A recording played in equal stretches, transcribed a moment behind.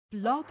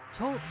Blog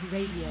Talk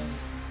Radio.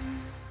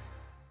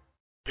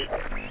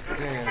 Damn,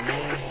 man.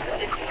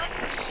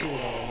 Shit,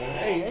 man.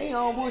 Hey, ain't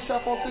on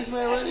Woodshop on 6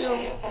 Man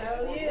Radio?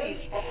 Hell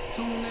yeah.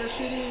 Tune that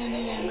shit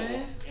in,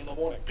 man. In the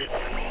morning. We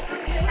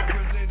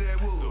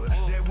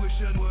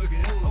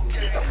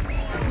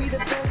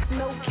the best,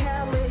 no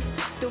Cali.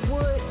 The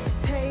wood,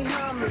 pay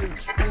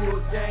homage.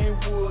 Wood game,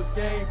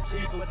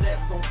 cheap, but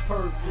that's on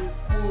purpose.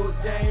 Wood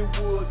game,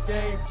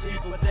 cheap,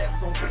 but that's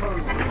on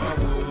purpose. My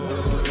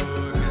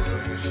wood,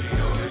 she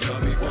only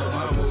love me for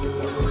my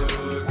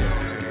wood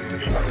game.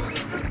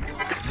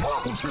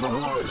 Welcome to the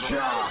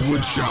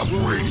Woodshop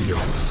Radio.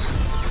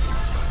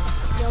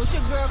 Yo, it's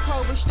your girl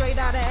Cobra, straight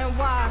out of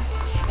NY.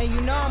 And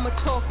you know I'ma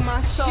talk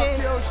my shit.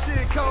 Yo,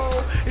 shit,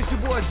 Cole. It's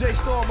your boy J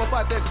Storm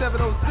about that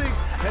 706.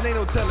 And ain't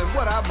no telling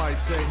what I might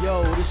say.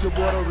 Yo, this your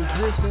boy The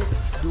Resistance.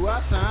 Do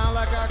I sound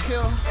like I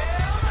kill?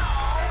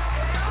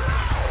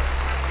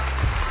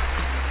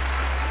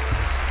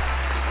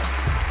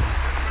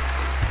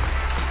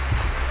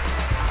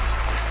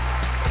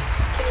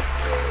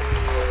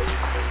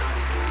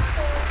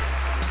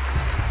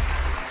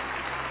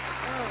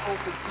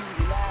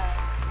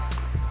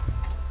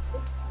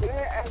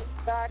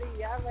 Everybody,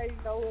 y'all already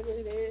know what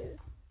it is.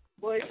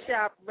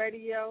 Woodshop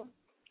Radio.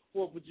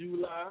 4th of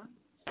July.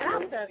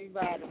 Shout out to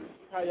everybody.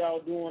 How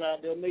y'all doing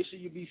out there? Make sure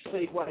you be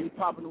safe while you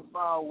popping them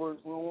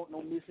fireworks. We don't want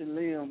no missing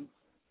limbs.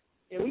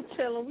 Yeah, we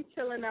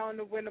chilling out in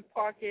the Winter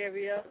Park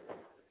area,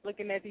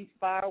 looking at these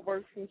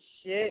fireworks and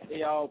shit.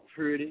 They all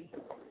pretty.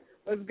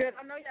 What's good?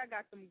 I know y'all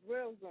got some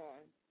grills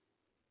on.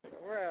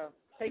 For real.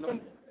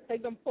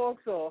 Take them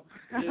porks off.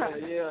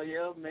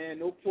 yeah, man.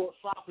 No pork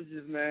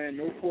sausages, man.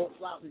 No pork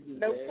sausages.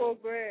 No man.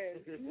 pork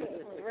ribs.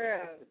 For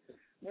real.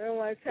 We don't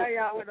want to tell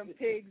y'all what them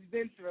pigs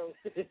been through.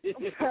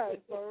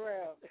 For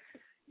real.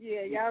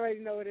 Yeah, y'all already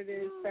know what it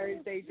is.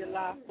 Thursday,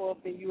 July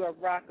 4th, and you are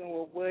rocking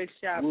with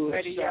Woodshop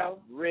Radio.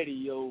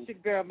 Radio. It's your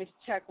girl, Miss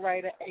Chuck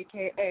Ryder,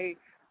 a.k.a.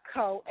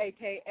 Co,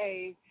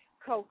 a.k.a.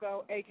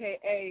 Coco,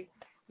 a.k.a.,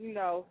 you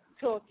know,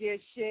 talk your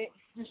shit.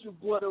 This your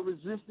boy The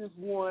Resistance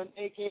One,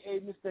 a.k.a.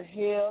 Mr.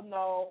 Hell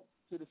No,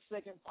 to the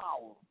second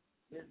power.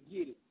 Let's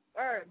get it.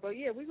 All right, but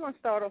yeah, we're going to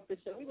start off the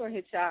show. We're going to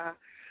hit y'all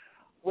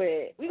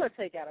with, we're going to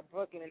take out a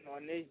Brooklyn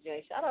on this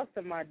joint. Shout out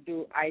to my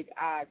dude, Ike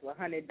Eyes, with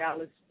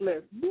 $100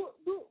 split. And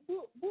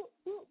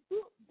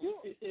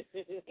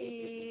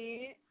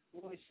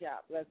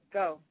Woodshop, let's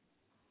go.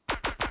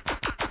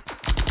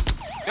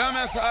 Yeah,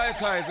 man, it's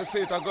Ike Eyes. I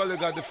say it, I gully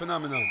got the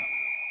phenomenon.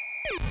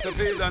 It's a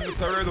Veda and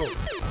Mr. Redo.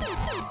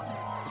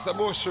 It's a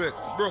Bushwick,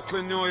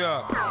 Brooklyn, New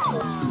York.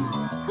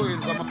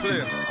 Queens, I'm a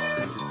player.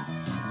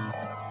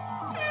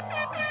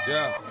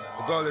 Yeah,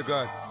 the gully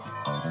god.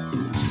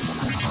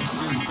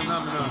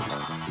 Phenomenon.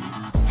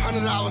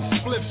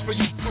 $100 flips for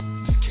you.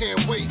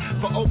 Can't wait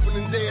for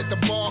opening day at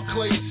the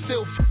Barclays.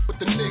 Still with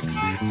the Knicks.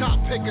 Top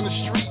pick in the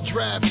street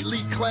draft.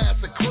 Elite class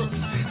of crooks.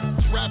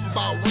 Rap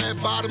about red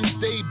bottoms,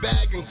 day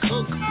bag and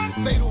cook.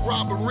 Fatal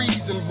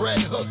robberies and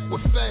red hook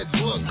with feds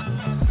look.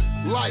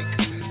 Like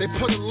they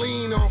put a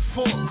lien on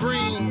Fort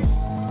Greene.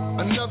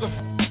 Another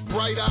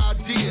bright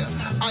idea.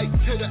 Ike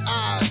to the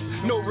eyes.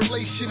 No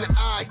relation to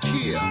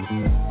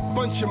IKEA.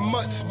 Bunch of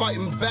mutts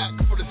biting back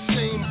for the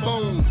same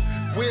bone.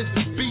 Where's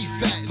the beef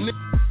at,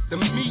 nigga? The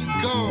meat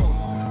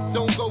gone.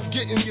 Don't go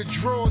getting your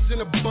drawers in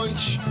a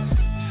bunch.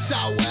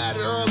 Sour at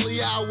an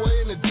early hour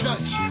in a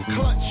Dutch.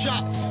 Clutch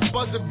shots,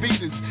 buzzer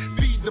beaters.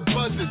 Feed the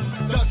buzzers,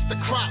 dust the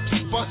crops.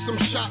 Bust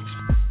some shots,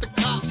 the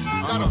cops.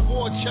 Got a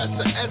war chest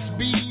of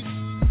SBs.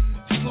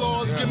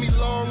 Slaws, give me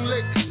long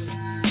licks.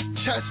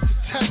 Chest to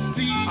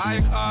testes.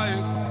 Ike.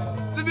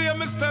 Today I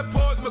step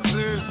out my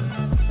clear.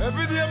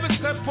 Every day I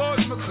step out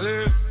my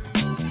clear.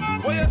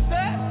 What you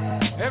say?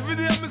 Every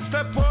day I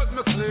step out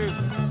my clear.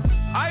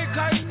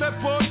 Ike step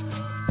out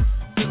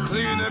the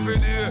clean every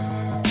day.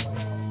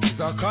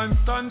 It's a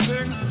constant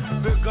thing.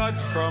 The God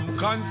from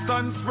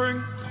Constant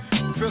Spring.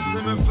 First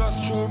me flash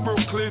through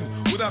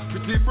Brooklyn with a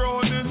pretty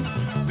browning.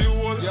 The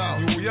whole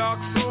New York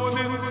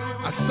zoning.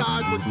 I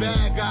side with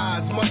bad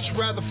guys. Much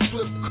rather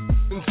flip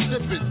than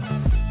sip it.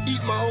 Eat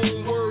my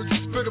own words,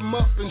 spit them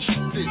up and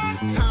shit it.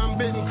 Time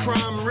bitten,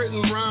 crime written,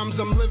 rhymes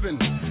I'm living.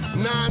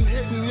 9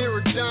 hitting near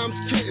a dime's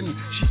kitten.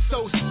 She's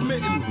so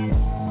smitten.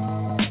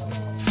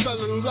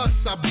 Selling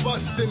lust, I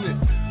bust in it.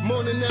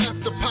 Morning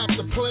after, pop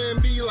the plan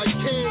B like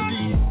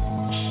candy.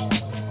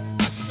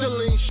 I still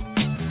ain't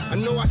I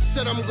know I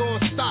said I'm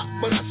gonna stop,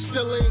 but I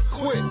still ain't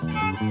quit.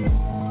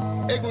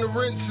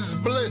 Ignorance is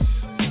bliss.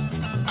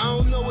 I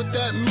don't know what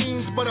that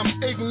means, but I'm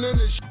ignorant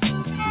as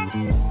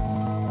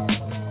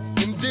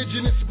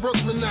Indigenous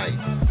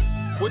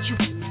Brooklynite. What you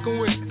fucking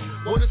with?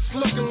 What it's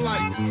looking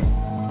like?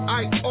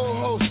 Ike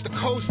host, the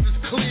coast is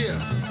clear.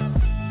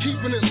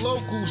 Keeping it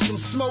local, some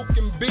smoke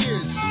and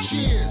beers.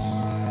 Cheers.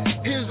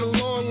 Here's the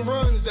long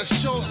runs that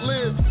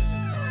short-lived.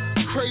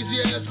 Crazy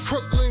ass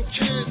Brooklyn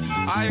kids.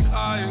 Ike.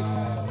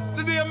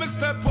 Today I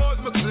step out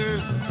my clear.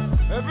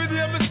 Every day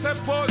I step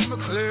out my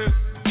clear.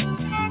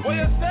 What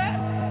you say?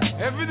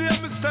 Every day I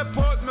step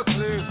out my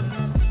clear.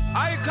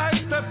 Ike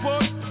step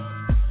out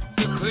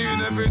the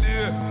clean every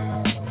day.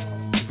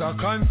 It's a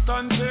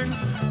constant thing.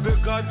 The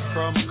God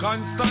from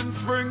Constant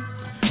Spring.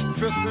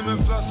 Festing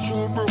and flash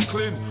through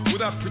Brooklyn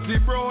with a pretty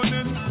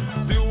browning.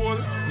 The whole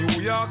New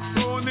York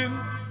zoning.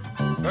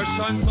 Her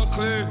shine so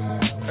clean.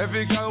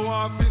 Every girl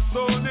want be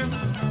zoning.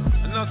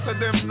 And I said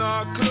them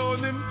not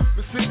cloning.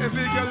 We see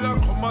every girl that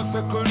come and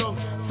circle down.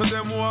 So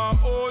them want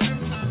hold him.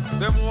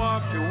 Them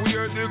want to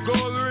wear the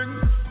gold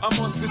ring. I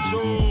must be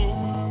true.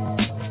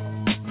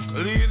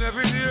 Lean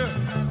every day.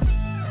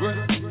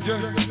 Yeah,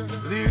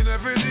 lean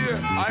every day.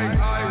 I.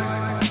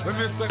 Let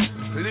me say,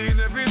 lean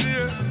every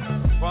day.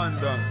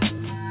 Pandan.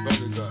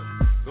 Very good.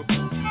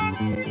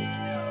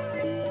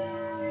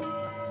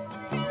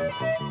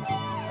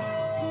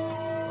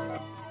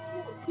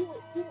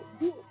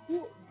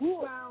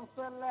 Sound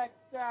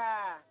selector.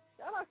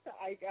 Shout out to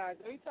Ike guys.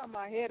 Every time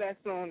I hear that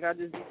song, I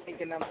just be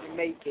thinking I'm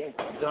Jamaican.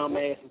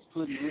 Dumbasses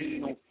putting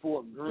green on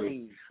Fort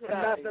Greene.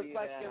 Another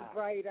fucking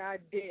bright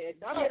idea.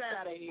 Get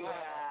out of here.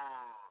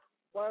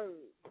 Word.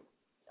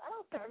 Shout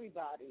out to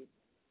everybody.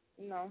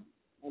 You know.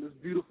 On this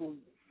beautiful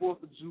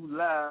 4th of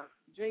July.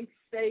 Drink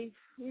safe,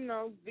 you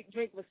know,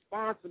 drink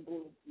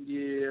responsible.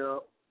 Yeah.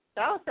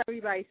 Shout out to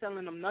everybody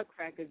selling them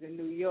nutcrackers in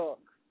New York.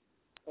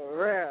 For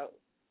real.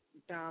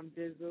 Dom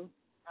Dizzle.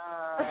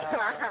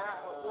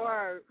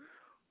 Word.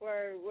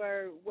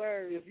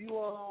 If you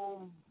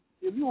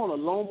on a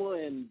Loma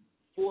and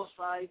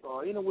Forsyth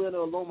or anywhere in the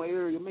Loma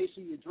area, make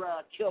sure you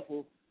drive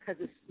careful.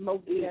 Because it's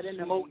smoked out in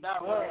the smoked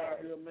out right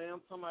here, man.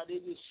 I'm talking about they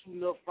just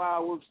shooting up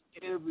fireworks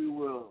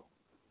everywhere.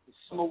 It's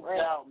smoked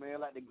out, man,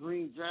 like the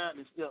green giant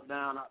that stepped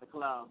down out the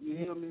clouds. You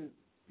hear me?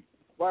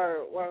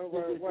 Word.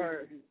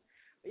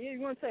 Yeah, we're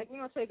gonna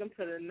take them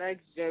to the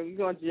next joke. We're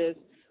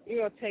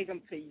gonna take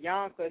them to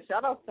Yonkers.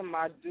 Shout out to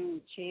my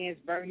dude Chance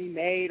Bernie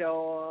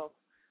Madoff.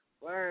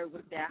 Word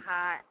with that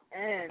high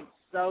end,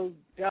 so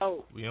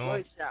dope. We on?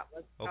 Woodshop,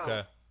 let's go.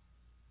 Okay.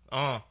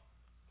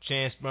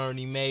 Chance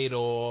Bernie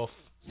Madoff.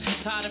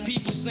 Tired of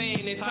people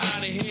saying they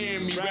tired of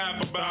hearing me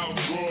rap about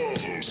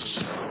drugs.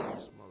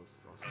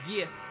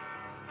 Yeah.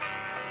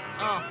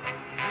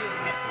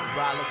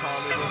 Roller call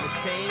it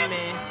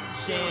entertainment.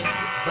 Chance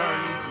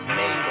Bernie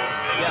Madoff.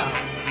 Yeah,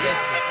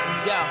 listen.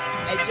 Yo,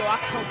 hey yo, I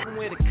come from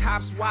where the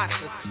cops watch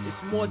us.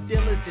 It's more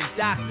dealers than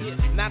doctors.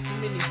 Not too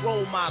many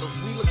role models.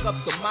 We look up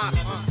to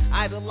mobsters.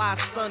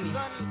 Idolize Sonny.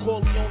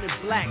 Call me on it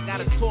black.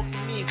 Gotta talk to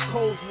me in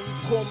codes when you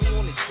call me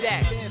on the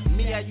jack.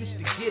 Me, I used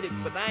to get it,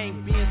 but I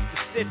ain't being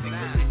specific.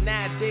 Cause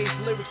nowadays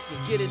lyrics can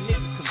get a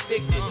nigga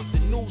convicted. The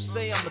news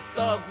say I'm a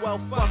thug,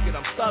 well fuck it,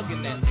 I'm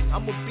thugging it.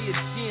 I'ma be a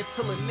G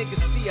until a nigga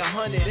see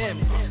 100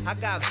 M's. I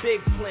got big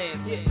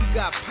plans, you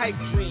got pipe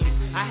dreams.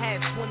 I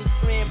had 20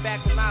 grand back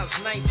when I was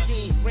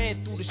 19.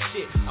 Ran through the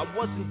shit, I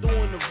wasn't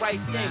doing the right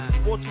thing.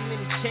 Bought too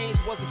many chains,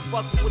 wasn't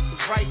fucking with the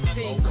right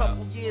team.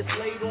 Couple years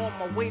later, on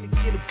my way to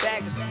get a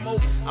bag of smoke,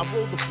 I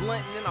rolled a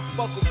blunt and then I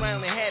fuck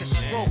around and had a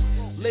stroke.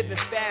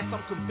 Living fast,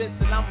 I'm convinced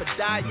that I'ma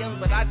die young,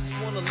 but I just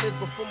wanna live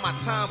before my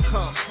time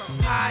comes.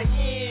 High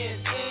end,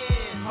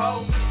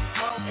 ho,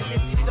 and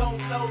if you don't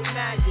know,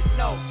 now you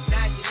know,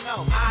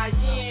 I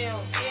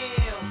am,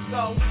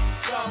 so,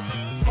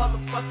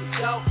 motherfucking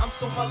dope, I'm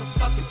so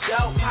motherfucking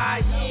dope.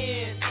 High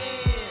end,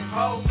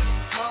 ho,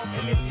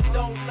 and if you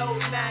don't know,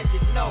 now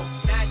you know,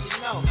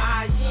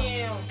 I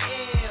am,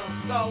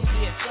 so,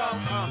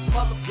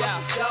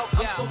 motherfucking dope,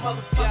 I'm so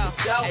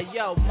motherfucking dope. Hey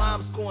yo,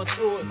 mom's going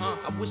through it,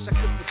 I wish I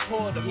could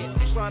support her.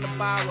 I'm trying to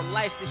buy her a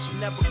life that she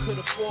never could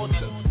afford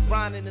to.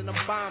 Grinding and I'm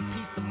buying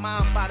peace of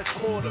mind by the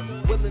quarter.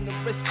 Willing to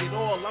risk it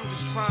all, I'm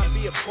just trying to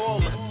be a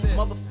baller.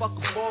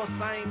 Motherfucker boss,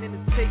 I ain't into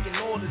taking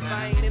orders.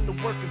 I ain't into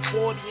working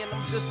 40 and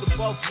I'm just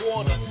above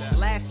water.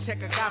 Last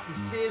check I got from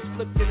Sis,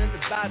 flipped it in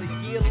about a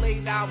year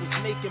later. I was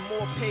making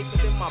more paper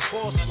than my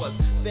boss was.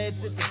 Feds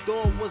at the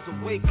door was a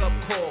wake-up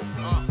call.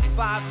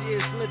 5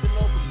 years living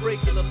over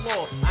breaking the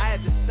law. I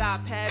had to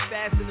stop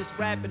half-assing this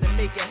rapping and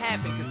make it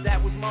happen, cause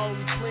that was my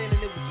only plan and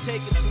it was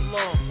taking too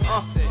long.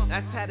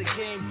 That's how the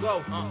game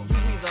go. You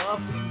either up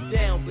or you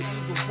down, but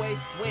either way,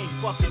 we ain't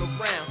fucking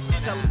around.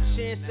 Tell them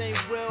Chance ain't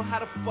real, how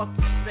the fuck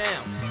you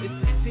sound? It's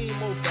a team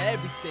over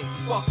everything,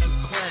 fuck you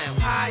clown.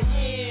 High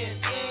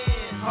end,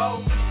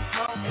 ho,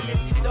 and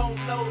if you don't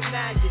know,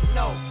 now you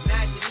know,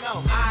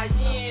 I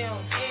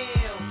am,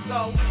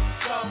 so,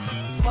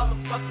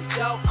 motherfucking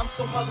dope, I'm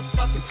so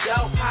motherfucking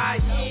dope. High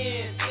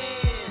end,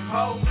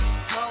 ho,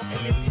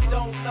 and if you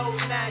don't know,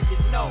 now you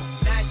know,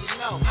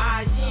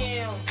 I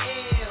am,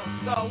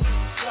 so,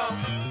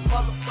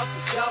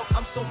 motherfucking dope,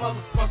 I'm so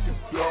motherfucking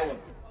dope.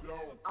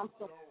 I'm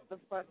so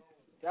motherfucking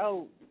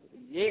dope.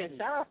 Yeah,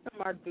 shout out to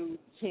my dude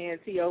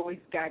Chance, he always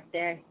got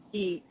that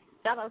heat.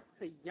 Shout out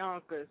to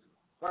Yonkers,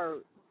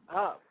 word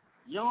up.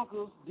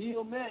 Yonkers,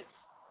 DMX.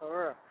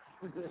 For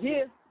real.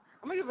 Yeah.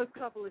 I'm going to give a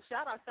couple of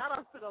shout-outs.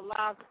 Shout-outs to the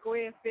Live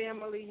Square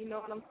family. You know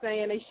what I'm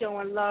saying? They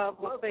showing love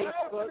on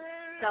Facebook.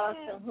 Shout-outs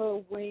to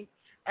Hoodwink,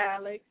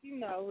 Alex. You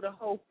know, the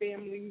whole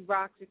family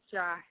rocks the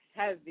try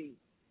heavy.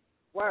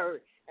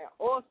 Word. And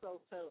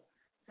also to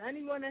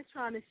anyone that's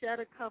trying to shed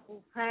a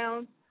couple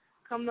pounds,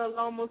 come to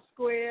Loma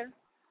Square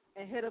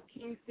and hit up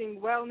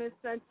Kingston Wellness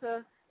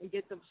Center and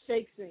get them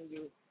shakes in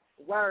you.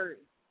 Word.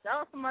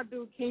 Shout out to my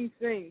dude King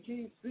Sing.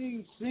 King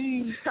Sing,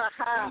 King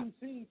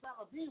Sing,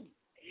 Saladin.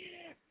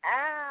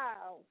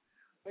 Ow.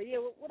 But yeah,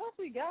 what else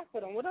we got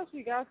for them?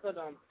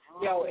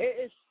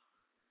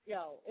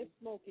 It's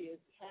smoky as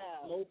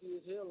hell. Smoky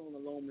as hell on the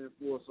Lone Man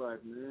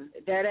Forsyth, man.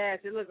 That ass,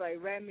 it looked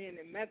like Redman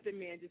and Method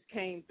Man just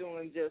came through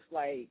and just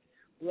like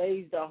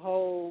blazed the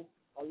whole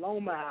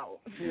Aloma out.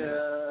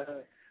 Yeah.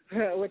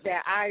 With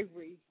that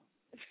ivory.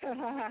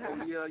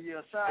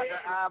 yeah. Shout out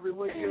to Ivory.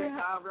 Where you at,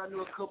 Ivory? I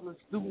know a couple of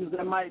students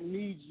that might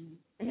need you.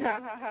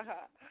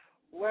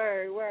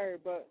 Word.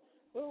 But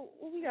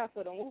what we got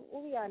for them?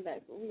 What we got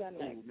next? Oh,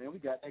 man, we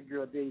got that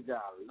girl Deja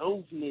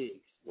Loaf next.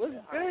 What's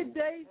good,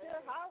 Deja?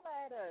 Holla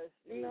at us.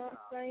 You know what I'm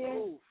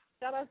saying?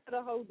 Shout out to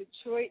the whole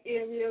Detroit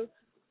area.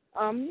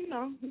 We're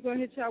going to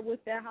hit y'all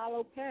with that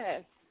hollow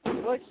pass.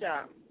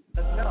 Woodshop.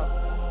 Let's go.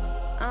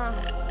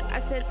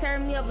 I said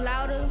turn me up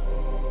louder.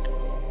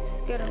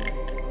 Get 'em.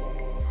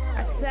 I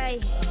say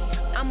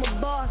I'm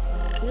a boss.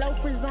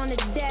 Loafers on the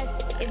desk.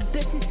 If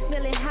bitches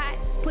feeling hot,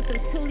 put them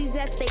toolies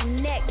at they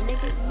neck,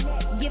 nigga.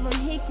 Give them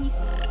hickeys.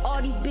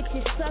 All these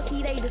bitches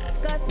sucky, they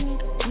disgust me.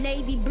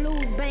 Navy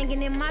blues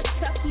banging in my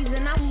Chuckies,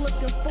 and I'm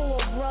looking for a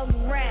rug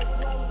rat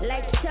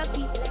like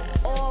Chucky.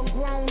 All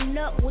grown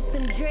up with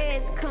them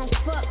dreads, come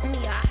fuck me.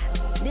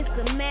 This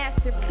a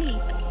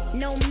masterpiece,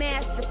 no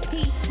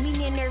masterpiece,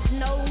 meaning there's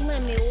no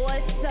limit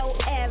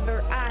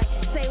whatsoever. I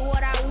say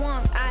what I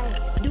want,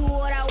 I do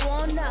what I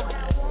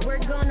wanna. We're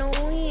gonna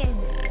win.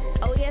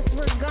 Oh yes,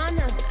 we're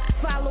gonna.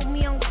 Follow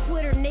me on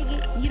Twitter,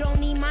 nigga. You don't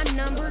need my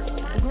number.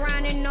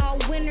 Grinding all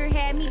winter,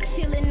 had me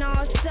chilling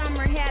all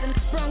summer. Had them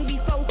sprung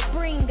before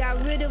spring,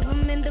 got rid of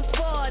them in the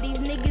fall. These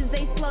niggas,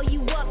 they slow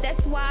you up.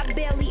 That's why I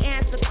barely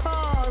answer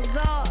calls.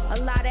 A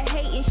lot of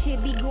hating shit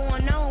be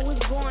going on. What's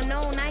going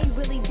on? I ain't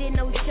really did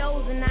no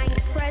shows and I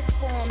ain't fresh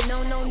for them.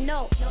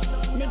 No.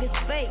 Niggas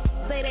fake,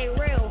 say they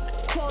real,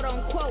 quote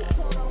unquote.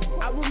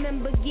 I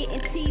remember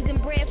getting cheese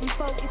and bread from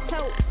Focus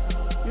Hope.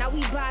 Now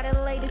we buy the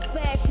latest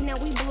fashion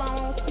and we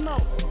blow on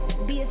smoke.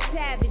 Be a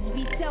savage,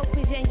 be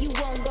selfish, and you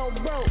won't go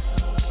broke.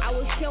 I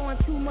was showing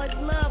too much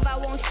love, I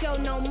won't show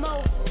no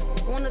more.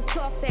 Wanna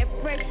talk that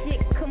fresh shit?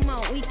 Come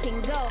on, we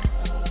can go.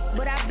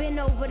 But I've been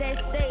over that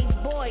stage,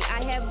 boy,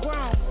 I have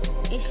grown.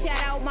 And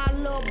shout out my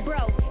little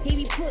bro, he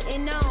be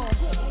putting on.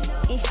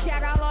 And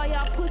shout out all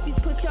y'all pussies,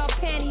 put y'all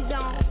panties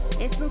on.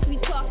 And since we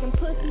talking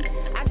pussy,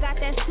 I got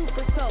that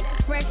super soap,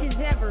 fresh as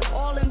ever,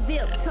 all in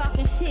Vilk,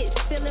 talking shit,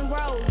 spilling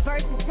rolls,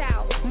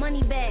 versatile,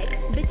 money bag,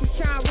 bitches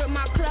trying to rip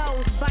my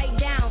clothes, bite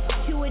down,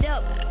 chew it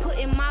up,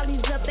 putting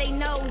mollies up they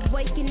nose,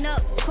 waking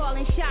up,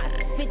 calling shots,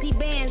 50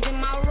 bands in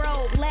my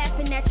robe,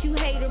 laughing at you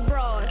hater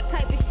bras,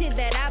 type of shit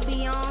that I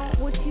be on.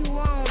 What you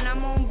on?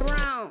 I'm on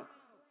Brown.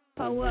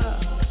 Pull up.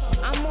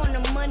 I'm on a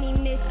money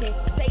mission.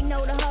 Say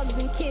no to hugs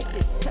and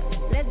kisses.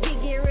 Let's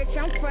get rich.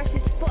 I'm fresh as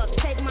fuck.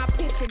 Take my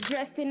picture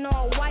dressed in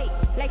all white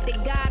like the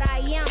God I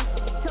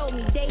am. Told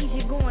me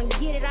Deja go and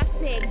get it. I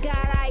said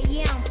God I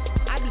am.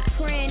 I be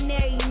praying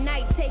every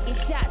night, taking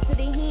shots to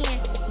the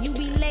hand. You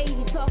be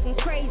lazy, talking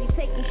crazy,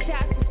 taking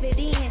shots to fit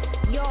in.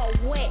 Y'all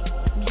wet,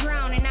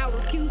 drowning. I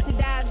refuse to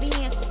dive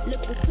in.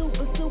 Looking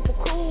super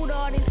cool.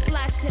 All this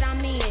fly shit I'm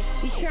in.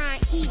 You try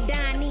and eat,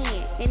 dine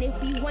in. And if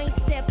you ain't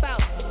step out,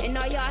 and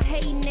all y'all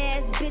hating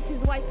ass bitches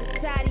wipe the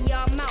side of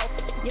y'all mouth.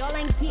 Y'all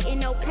ain't getting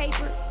no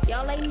paper.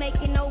 Y'all ain't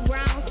making no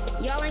rounds.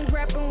 Y'all ain't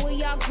repping where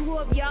y'all grew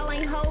up. Y'all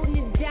ain't holding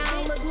it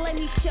down. Look, let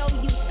me show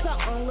you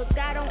something. Look,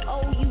 I don't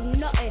owe you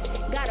nothing.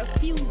 Gotta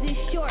fuse this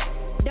short.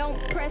 Don't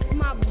press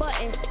my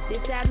button.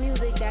 This that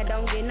music that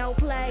don't get no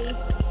play.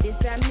 This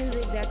that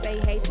music that they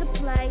hate to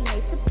play.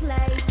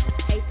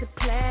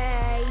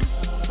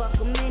 Fuck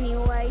them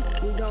anyway.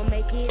 We gon'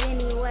 make it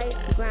anyway.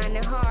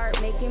 Grinding hard,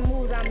 making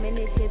moves. I'm in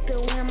this shit to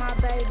win, my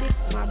baby.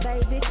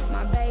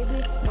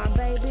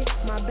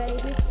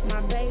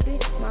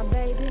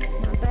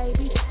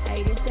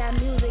 Hey, this that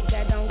music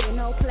that don't get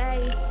no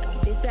play.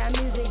 This that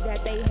music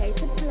that they hate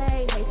to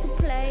play.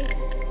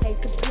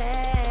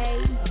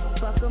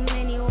 Fuck them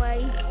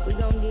anyway. We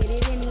gon' get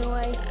it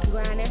anyway.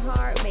 Grinding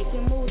hard,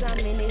 making moves. I'm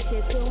in this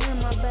shit to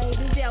win, my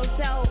baby.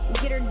 So,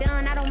 get her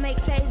done. I don't make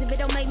taste if it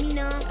don't make me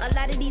numb. A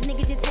lot of these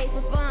niggas just taste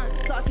for fun.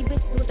 Salty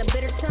bitches with a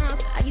bitter tongue.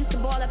 I used to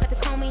ball up at the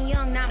Coleman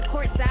Young. Now I'm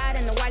courtside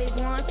and the whitest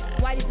ones,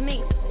 whitest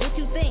mink. What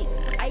you think?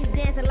 I used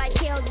dancing like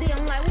KLD.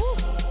 I'm like, woo.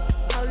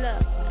 Hold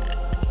up.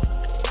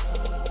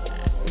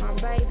 My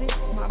baby.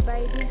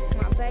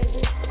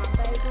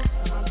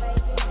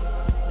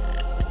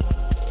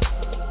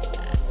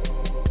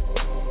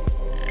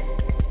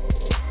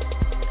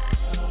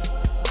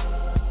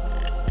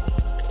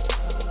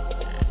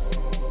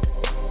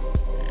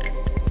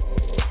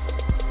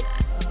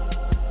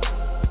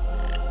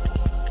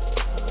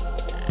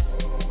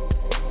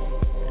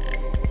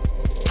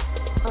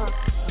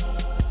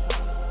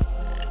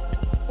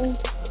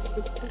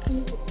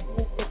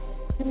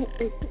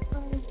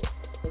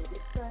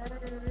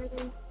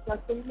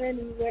 Fuck them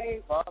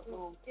anyway.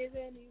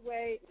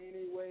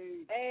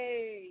 Anyway.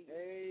 Hey.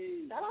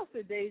 Shout out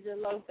to Deja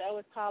Loaf. That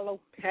was Hollow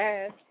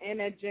Pass. And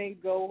that Jane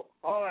Go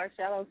hard.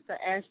 Shout out to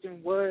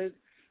Ashton Woods.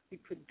 He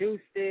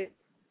produced it.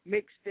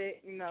 mixed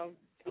it, you know,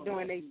 they're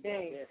doing their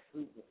thing. That's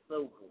super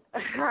sober.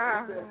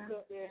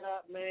 Cut that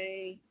out,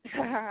 man.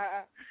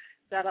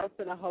 Shout out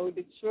to the whole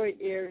Detroit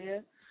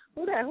area.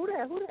 Who that?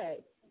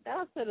 Shout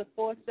out to the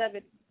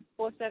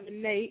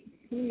 478.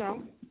 You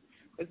know,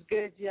 it's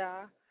good,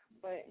 y'all.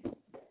 But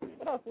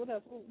what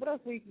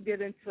else we can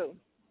get into?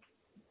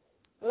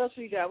 What else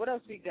we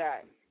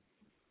got?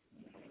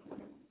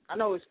 I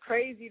know it's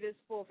crazy this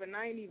 4th, and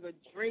I ain't even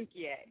drink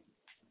yet.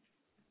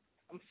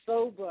 I'm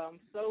sober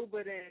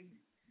than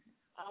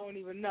I don't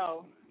even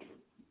know.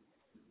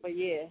 But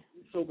yeah.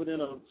 You sober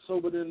than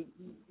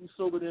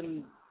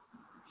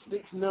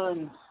 6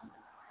 nuns.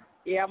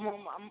 Yeah, I'm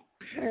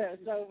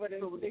sober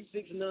than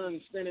 6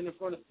 nuns standing in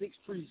front of 6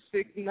 priests.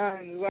 6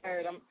 nuns,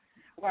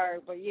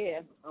 word, but yeah.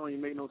 I don't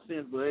even make no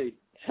sense, but hey.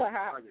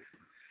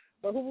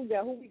 But who we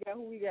got?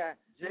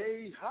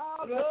 Jay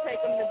Holler. We're gonna take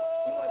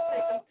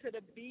him to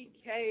the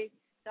BK.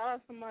 Shout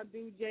out to my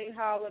dude Jay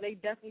Holler. They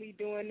definitely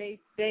doing their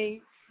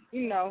thing.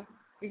 You know,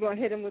 we're gonna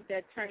hit him with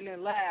that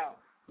turning loud.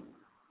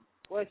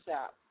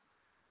 Woodshop.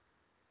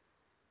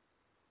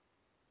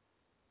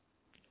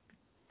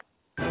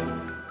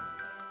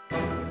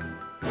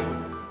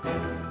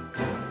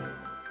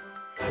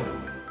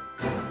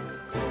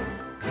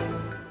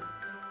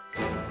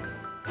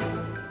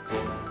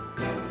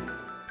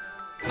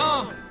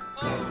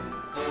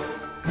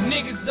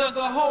 Niggas dug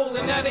a hole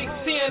and now they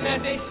seeing that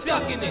they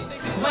stuck in it.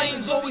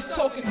 Lanes always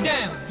talking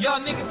down.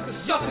 Y'all niggas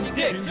could suck a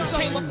dick.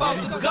 Came up out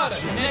the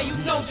gutter. Now you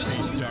know just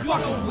who you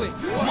fucking with.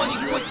 Money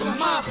with the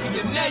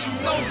mafia. Now you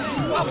know who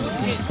you up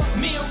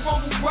against. Me and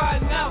Rumble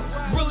riding out.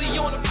 Really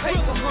on a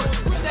paper hunt.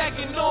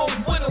 Stacking all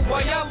winter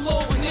while y'all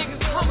low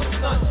niggas hummer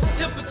son.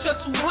 Temperature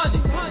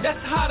 200.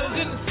 That's hotter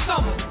than the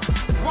summer.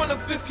 Run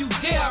up if you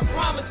dare, I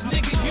promise,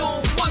 nigga, you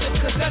don't want it,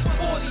 cause that's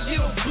 40,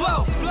 it'll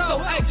blow.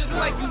 So act just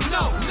like you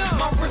know.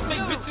 My wrist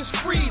make bitches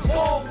freeze,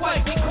 all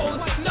white, we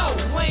call it snow.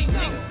 Lame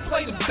niggas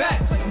play the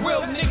back,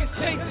 real niggas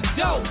chase the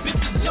dough.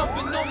 Bitches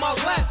jumping on my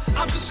lap,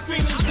 I'm just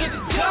screaming, get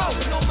it dough.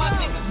 And all my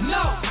niggas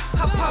know,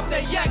 I pop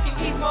that yak and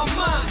eat my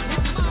mind.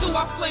 Hit the stew,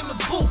 I flame the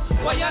booth,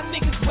 while y'all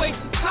niggas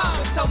wasting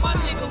time. Tell my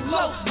nigga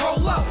low,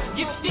 roll up,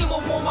 get steam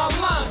up on my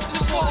line.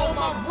 Just for all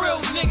my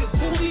real niggas,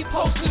 who be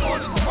posted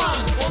on the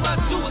grind. All I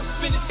do is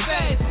spin it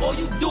fast, all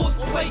you do is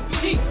play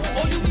cheap.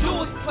 All you do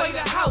is play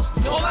the house,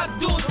 all I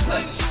do is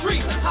play the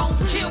street. I don't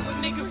care what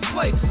niggas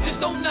play, just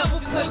don't never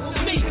play with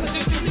me. Cause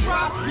if you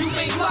try, you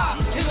may lie.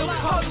 In the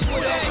party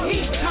with that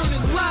heat,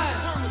 turning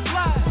live.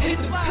 Hit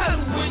the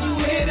pedal when you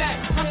hear that.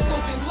 I'm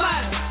smoking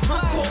live.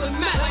 I'm calling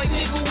Matt like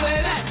nigga,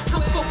 where that?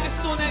 I'm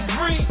focused on that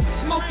green,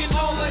 smoking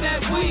all of that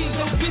weed.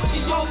 No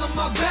bitches all on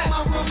my back.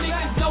 My real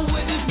niggas know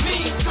what it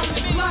means.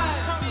 Turning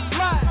live.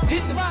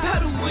 Hit the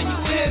pedal when you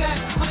hear that.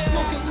 I'm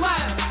smoking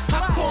live.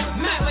 I call it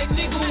Matt like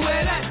nigga,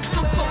 where that?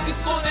 I'm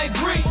focused on that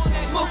green,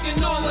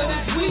 smoking all of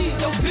that weed.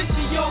 No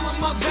bitches all on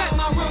my back.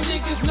 My real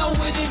niggas know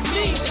what it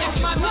means.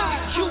 If my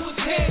nigga Q was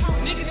here,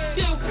 niggas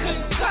still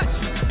couldn't touch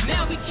you.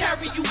 Now we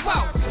carry you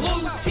out.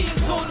 Loyalty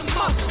is on the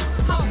muscle.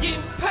 I'm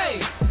getting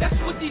paid. That's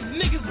what these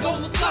niggas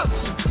gon' look up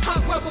to.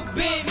 I'm rubber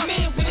band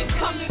man when it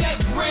come to that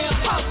grand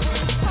hustle.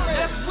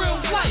 That's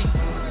real life.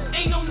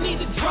 Ain't no need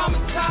to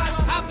dramatize.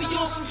 I be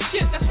on some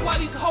shit. That's why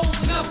these hoes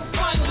never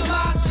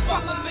finalize.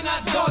 Fuck them and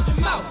I dodge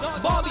them out.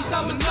 Barbies,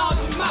 I'ma nod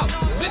them out.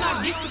 Then I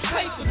get the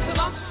paper till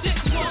I'm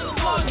sitting on the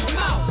large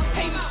amount.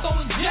 Haters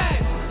throwing jazz.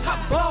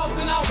 Hot balls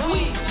and I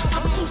weed.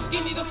 I'm too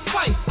skinny to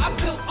fight. I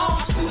peel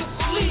arms through the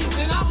sleeves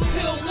and I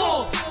peel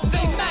long.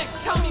 Say Max,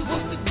 tell me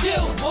what's the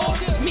deal, boy.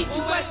 Meet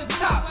you at the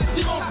top.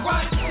 We gon'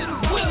 ride it till the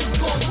wheels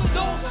gone.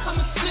 Dogs come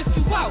and sniff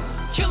you out.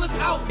 Killers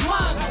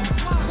outline you.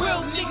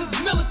 Real niggas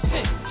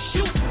militant.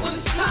 Shoot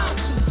when it's time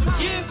to.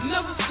 Forgive,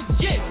 never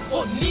forget.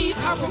 Or need,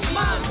 I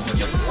remind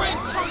you. Your friends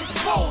turn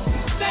cold.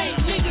 Same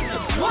niggas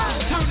are blind.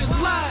 Turning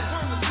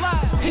live.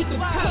 Hit the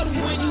pedal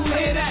when you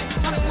hear that.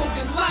 I'm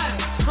smoking live.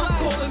 I'm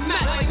calling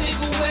Matt like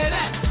nigga, where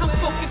that? I'm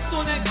focused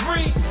on that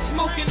green,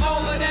 smoking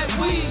all of that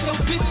weed. No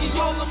bitches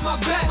all on my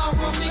back. My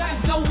real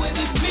niggas know what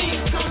it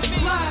means.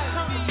 Turning live.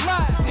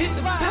 Hit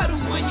the pedal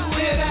when you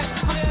hear that.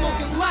 I'm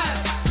smoking live.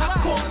 I'm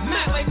calling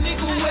Matt like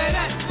nigga, where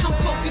that? I'm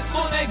focused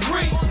on that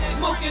green,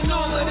 smoking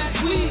all of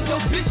that weed. No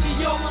bitches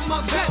all on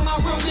my back.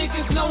 My real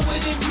niggas know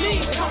what it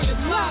means.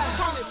 Turning live.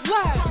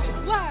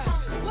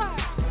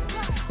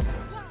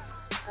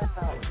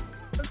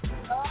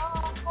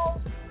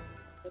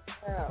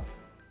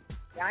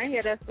 I ain't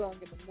hear that song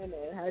in a minute.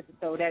 I had to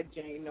throw that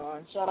Jane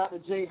on. Shout out to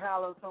Jay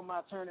Hollow talking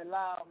about turning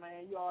loud,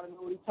 man. You already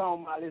know what he's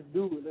talking about. Let's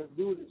do it. Let's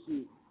do this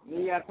shit. We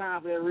ain't got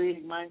time for that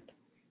rig, man.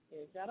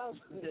 Yeah, shout out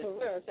for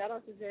real. Shout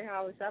out to Jay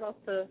Howard. Shout out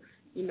to,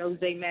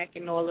 Zay Mack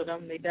and all of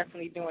them. They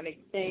definitely doing their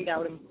thing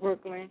out in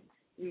Brooklyn.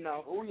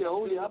 Oh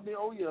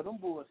yeah. Them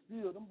boys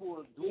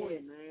doing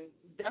it, man.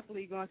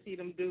 Definitely gonna see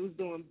them dudes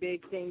doing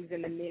big things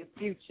in the near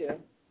future.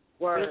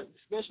 Word.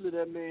 Especially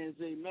that man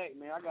Zay Mack,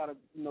 man. I gotta,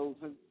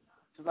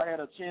 since I had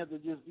a chance to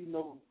just,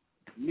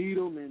 meet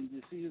him and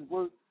just see his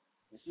work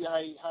and see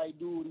how he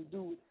do what he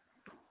do.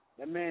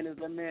 That man has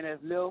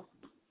left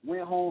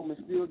went home and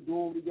still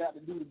doing what he got to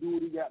do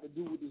what he got to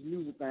do with this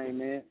music thing,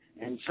 man.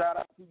 And shout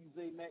out to you,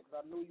 Zay Max.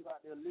 I know you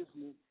out there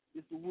listening.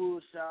 It's the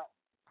Woodshop.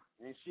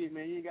 And shit,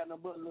 man, you ain't got no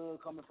but love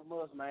coming from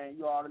us, man.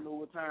 You already know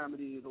what time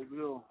it is over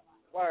here.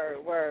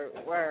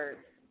 Word.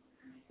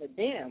 But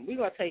damn, we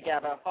gonna take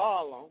out a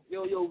Harlem.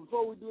 Yo,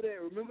 before we do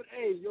that, remember,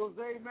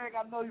 Zay Mac,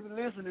 I know you been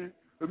listening.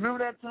 Remember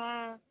that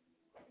time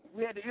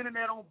we had the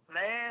internet on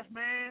blast,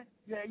 man?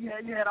 You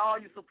had all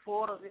your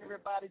supporters,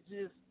 everybody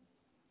just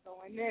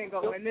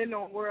going in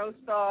on World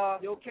Star.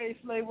 Yo,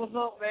 K-Slay, what's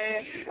up,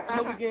 man? I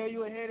know we gave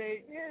you a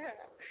headache.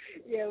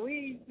 Yeah,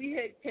 we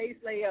hit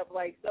K-Slay up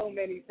like so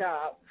many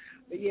times.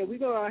 But yeah, we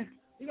gonna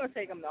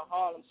take him to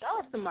Harlem.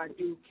 Shout out to my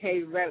dude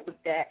K-Rep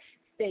with that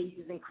Stay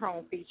Using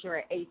Chrome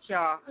featuring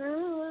HR.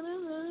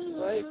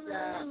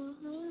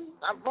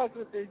 I fuck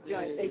with this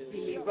joint. They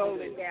see me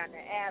rolling down the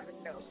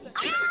avenue.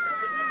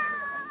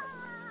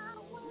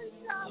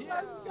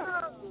 Let's go.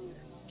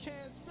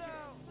 Can't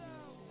sound.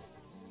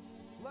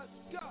 Let's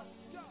go.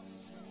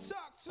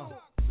 Talk to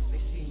them. They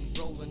see me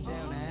rolling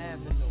down the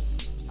avenue.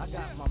 I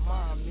got my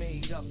mind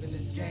made up in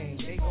this game.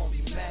 They gon'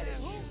 be mad at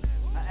you.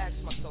 I ask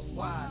myself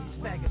why these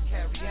faggots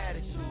carry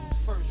attitude.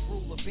 First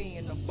rule of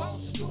being a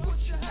boss, do what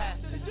you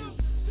have to do.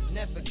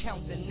 Never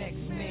count the next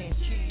man's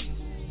keys.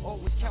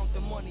 Always count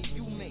the money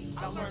you make.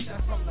 I learned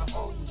that from the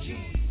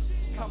OGs.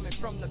 Coming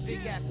from the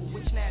Big Apple,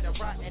 which now the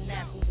rotten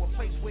apple, a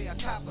place where a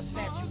copper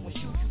snatch you and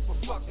shoot you for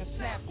fucking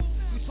snapple.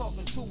 You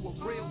talking to a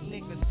real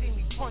nigga, see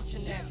me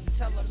punching at you,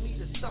 telling me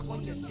to suck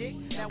on your dick.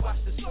 Now watch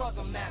the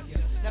slugger map you.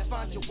 Now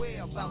find your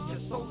whereabouts,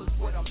 your soul is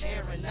what I'm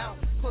airing out.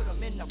 Put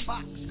them in the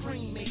box,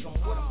 scream, make them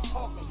what I'm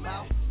talking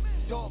about.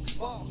 Dogs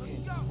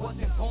barking,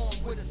 wasn't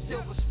born with a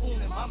silver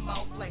spoon in my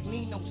mouth like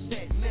Nino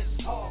said, Miss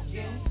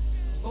Hawkins.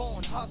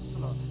 Born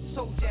hustler,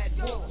 so that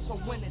war. So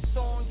when it's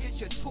on, get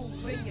your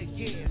tools in your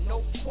gear,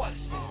 no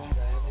question.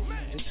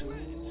 The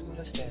tools,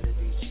 let's get it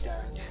each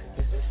time.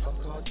 If it's some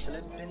caught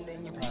slipping,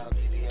 then you'll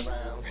probably be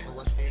around. So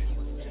I stay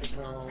used to the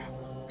chrome.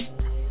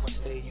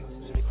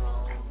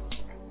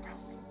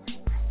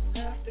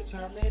 After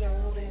time they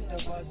don't end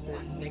up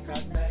bustin'. They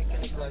got back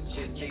in the clutch,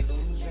 they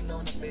losing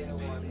on the fair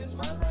one. It's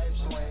my life,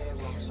 so I am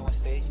wrong. So I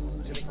stay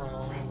used to the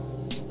chrome.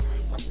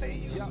 Let's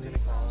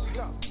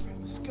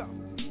go.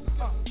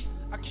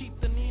 I keep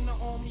the Nina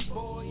on me,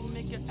 boy.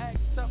 Nigga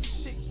act up,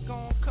 shit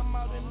gon' come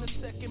out in a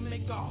second.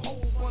 Make a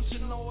whole bunch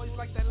of noise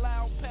like that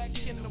loud pack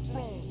in the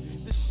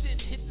room. The shit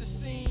hit the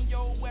scene,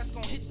 yo, ass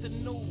gon' hit the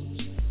news.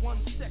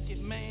 1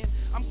 second, man.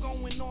 I'm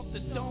going off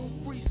the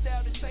dome,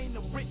 freestyle, this ain't a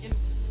written.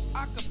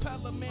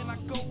 Acapella, man, I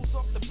goes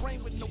off the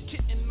brain with no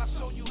kitten. I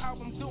show you how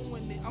I'm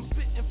doing it. I'm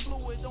spitting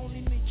fluid on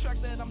any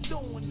track that I'm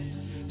doing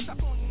it. Stop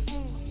pointing,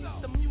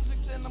 the music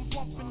that I'm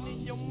bumping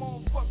in your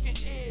motherfucking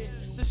ear.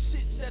 The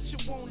shit that you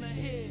wanna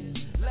hear,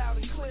 loud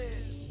and clear.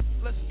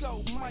 Let's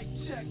go, mic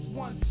check,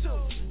 1,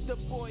 2. The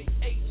boy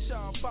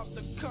HR about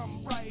to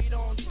come right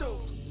on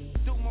through.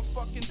 Do my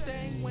fucking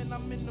thing when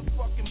I'm in the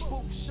fucking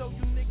booth. Show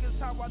you niggas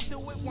how I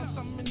do it once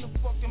I'm in the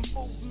fucking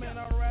booth. Man,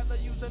 I'd rather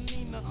use a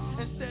Nina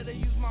instead of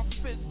use my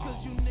fist.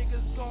 Cause you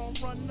niggas gon'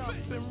 run up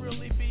and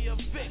really be a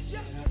bitch.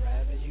 I'd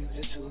rather use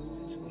a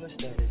tool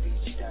instead of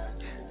each time.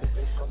 If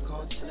it's some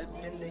caught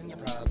slipping, then you'll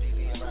probably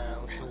be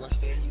around. So I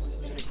stay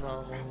used to the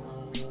chrome.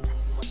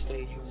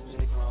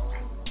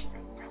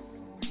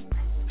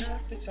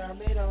 Half the time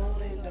they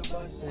don't end up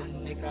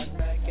bustin'. They got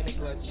back in the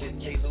clutch,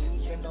 they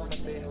losing on the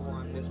fair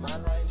one. It's my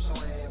life, so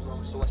I am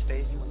wrong. So I stay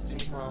used to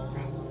the chrome.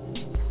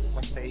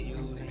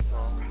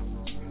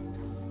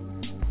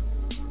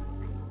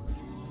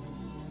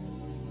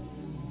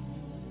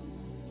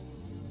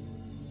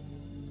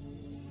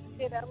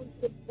 Yeah, that was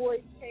the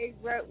boy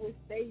K-Rep with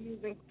Stay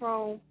Using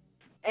Chrome.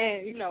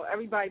 And, you know,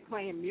 everybody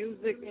playing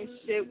music and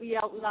shit. We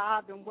out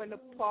live in Winter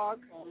Park,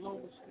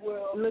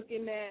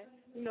 looking at,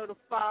 you know, the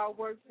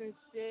fireworks and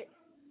shit.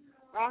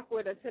 Rock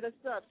with us. Hit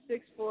us up,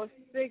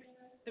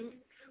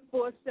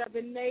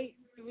 646-478-3599.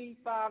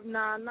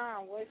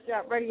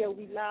 Woodshop Radio.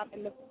 We live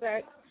in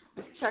effect.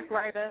 Just check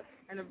right up.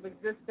 And the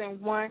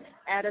Resistant One.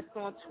 Add us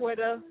on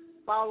Twitter.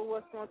 Follow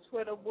us on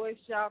Twitter,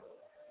 Woodshop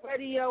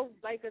Radio.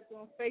 Like us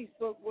on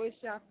Facebook,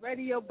 Woodshop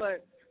Radio.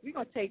 But we're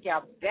going to take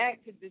y'all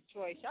back to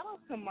Detroit. Shout out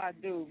to my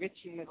dude,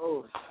 Richie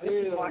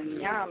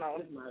Marciano.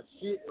 That's my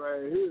shit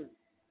right here.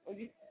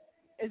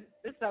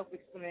 It's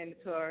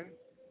self-explanatory.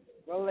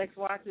 Rolex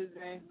watches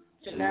and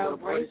Chanel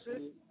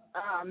bracelets.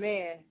 Ah,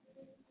 man.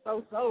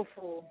 So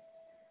soulful.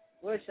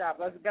 Woodshop,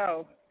 let's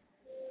go.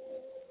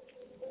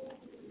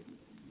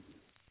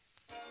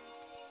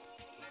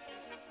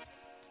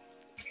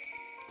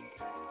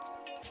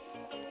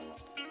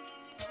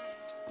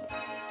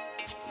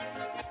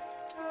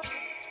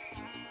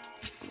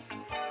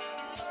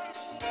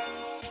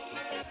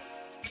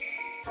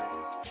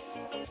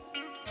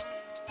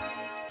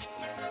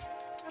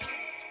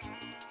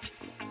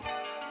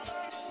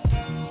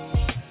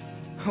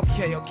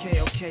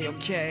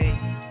 Okay.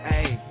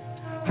 Hey,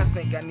 I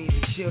think I need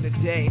to chill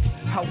today.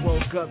 I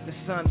woke up, the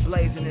sun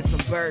blazing and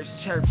some birds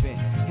chirping.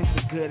 It's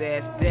a good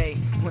ass day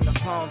when the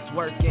phone's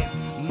working.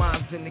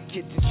 Mom's in the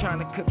kitchen trying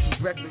to cook some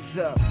breakfast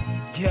up.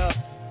 Yup,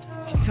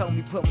 told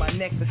me put my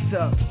necklace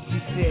up. She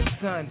said,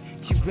 son,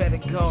 you better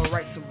go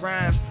write some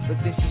rhymes. But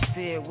then she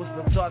said, what's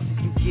the thoughts that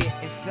you get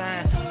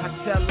inside? I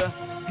tell her,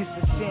 it's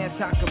a chance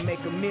I can make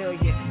 $1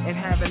 million. And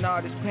have an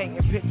artist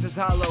painting pictures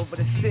all over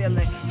the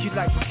ceiling. You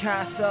like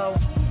Picasso?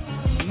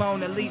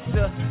 Mona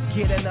Lisa,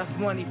 get enough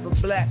money for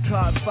black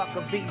cards, fuck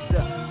a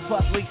visa,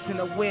 fuck leasing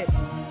a whip.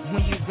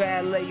 When you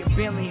valet your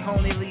Bentley,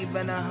 only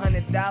leaving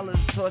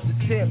 $100 towards the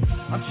tip.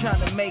 I'm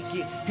trying to make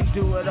it and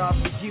do it all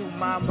for you,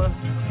 mama.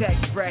 Tax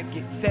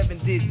bracket, 7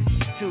 digits,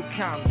 2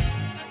 commas.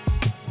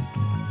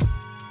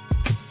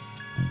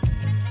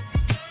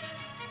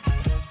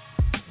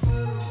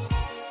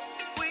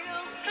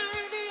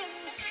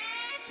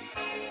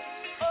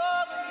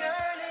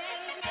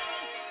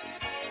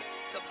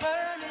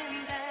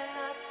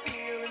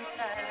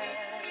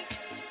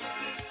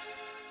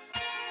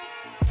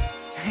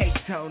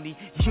 Tony,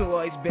 you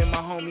always been my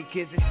homie,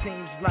 cause it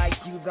seems like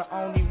you the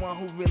only one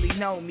who really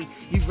know me.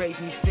 You raised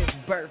me since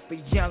birth, a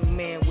young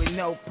man with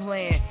no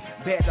plan.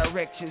 Bad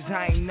directions,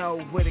 I ain't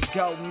know where to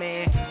go,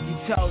 man.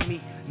 You told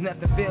me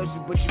nothing fails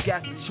you, but you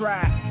got to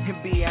try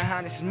and be an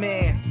honest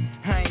man.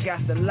 I ain't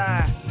got to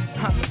lie,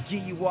 I'ma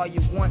give you all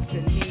your wants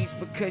and needs,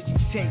 because you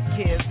take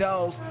care of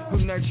those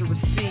who nurture a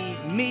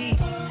seed. Me,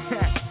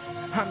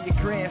 I'm your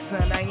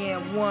grandson, I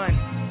am one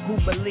who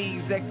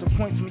believes extra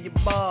points when you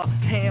ball,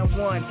 hand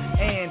one.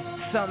 And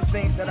some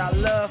things that I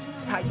love,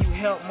 how you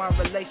help my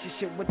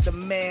relationship with the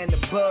man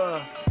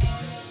above.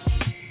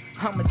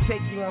 I'ma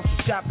take you on some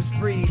shopping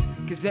sprees,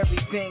 cause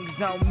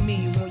everything's on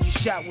me when you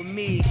shop with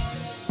me.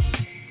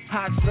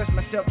 I express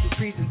myself through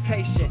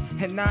presentation,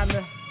 and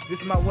honor, this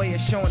is my way of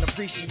showing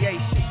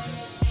appreciation.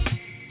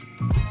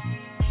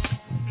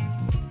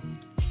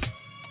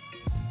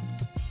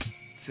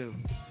 Two.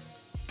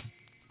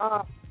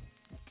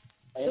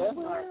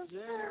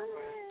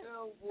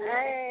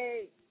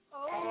 Hey.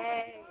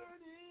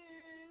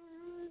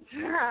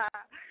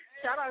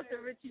 Shout out to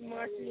Richie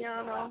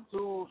Marciano,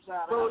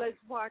 Rolex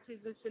watches,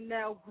 the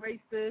Chanel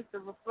bracelets, the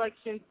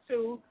Reflection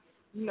 2.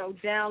 You know,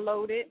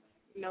 download it.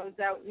 You know, it's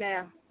out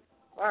now.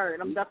 All right,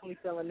 I'm definitely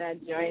feeling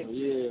that joint.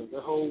 Yeah,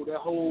 the whole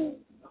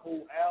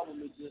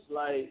album is just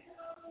like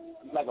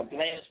a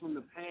blast from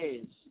the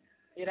past.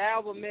 Yeah, the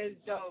album is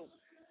dope.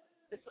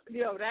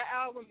 That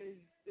album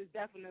is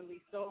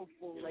definitely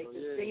soulful. Like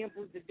the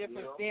samples, the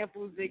different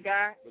samples they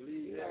got.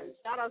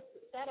 Shout out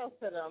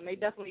to them. They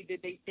definitely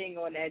did their thing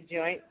on that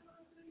joint.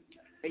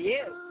 But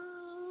yeah,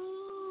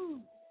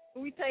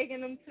 who we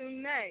taking them to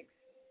next?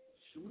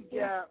 We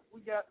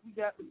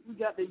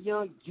got the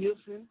Young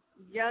Gibson.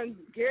 Young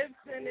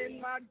Gibson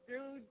and my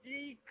dude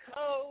G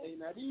Cole. Hey,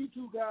 now these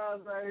two guys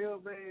right here,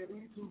 man.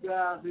 These two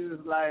guys is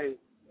like.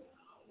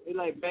 They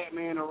like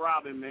Batman and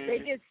Robin, man. They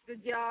get the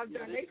job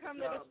done. They come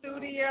to the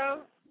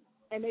studio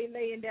and they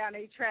laying down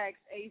their tracks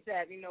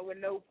ASAP, with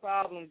no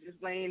problems, just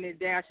laying it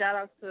down. Shout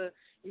out to,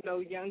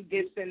 Young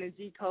Gibson and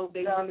G Cole.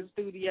 They was in the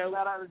studio.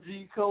 Shout out to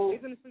G Cole. They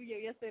was in the studio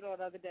yesterday or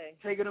the other day.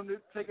 Taking them to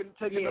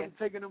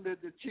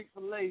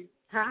Chick-fil-A.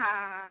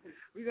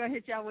 We're gonna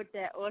hit y'all with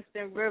that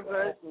Austin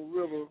River.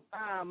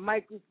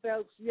 Michael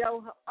Phelps,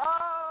 yo. Oh,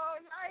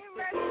 I ain't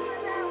ready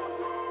for that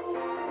one.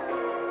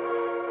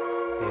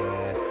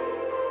 Yeah.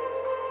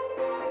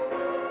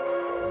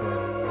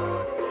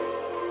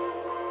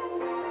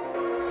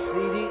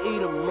 CDE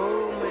the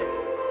movement.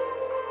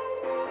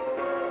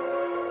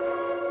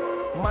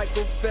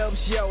 Michael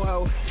Phelps,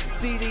 yo-ho.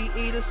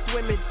 CDE the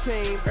swimming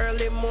team.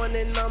 Early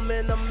morning, I'm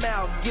in the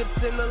mouth.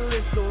 Gibson the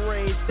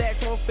Listerine.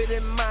 Stacks won't fit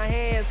in my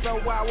hands, so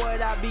why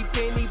would I be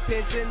penny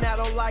pinching? I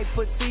don't like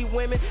petite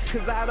women,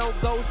 cause I don't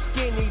go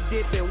skinny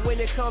dipping. When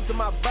it comes to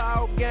my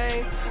ball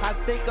game, I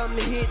think I'm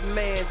the hit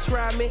man.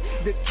 Try me,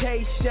 the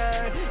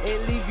K-shine,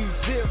 and leave you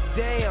zip.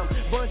 Damn,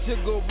 bunch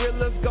of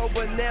gorillas go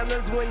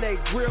bananas when they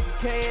grip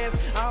cans.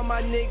 All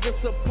my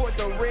niggas support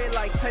the red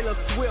like Taylor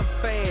Swift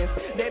fans.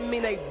 That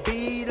mean they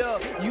beat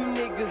up. You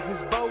niggas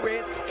is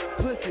Bo-Reds.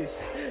 Pussies,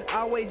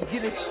 always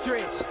get it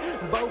stretched.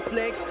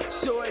 Bowflex,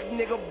 short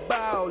nigga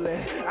ballin'.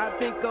 I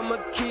think I'ma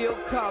kill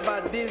Car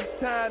by this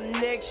time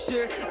next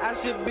year. I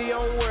should be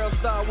on World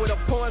Star with a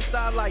porn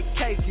star like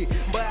Casey.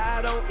 But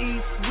I don't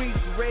eat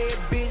sweets. Red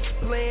bitch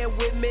playing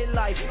with me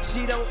like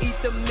she don't eat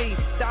the meat.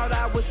 Thought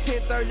I was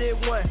 1031.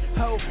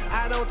 Ho,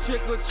 I don't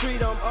trick or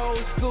treat. I'm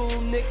old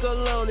school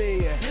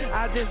Nickelodeon.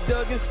 I just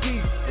dug and ski.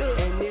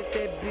 And if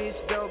that bitch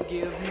don't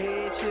give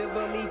head,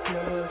 shiver me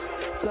timbers.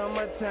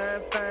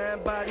 Summertime, fine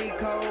body,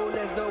 cold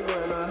as the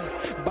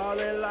winter.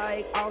 Ballin'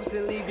 like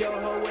Austin, leave your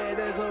hoe where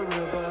there's a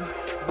river.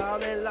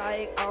 Ballin'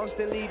 like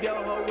Austin, leave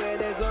your hoe where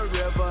there's a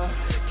river.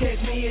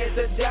 Catch me at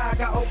the dock,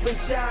 I open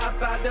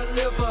shop, I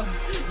deliver.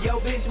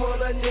 Yo, bitch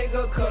want a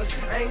nigga, cause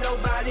ain't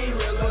nobody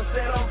realer.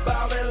 Said I'm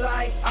ballin'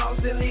 like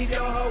Austin, leave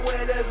your hoe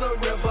where there's a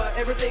river.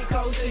 Everything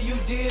kosher, you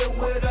deal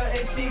with her,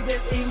 and she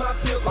just eat my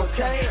pickle.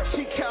 Okay,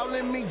 she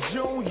calling me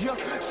Junior,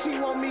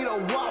 she want me to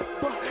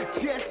Whopper.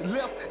 Just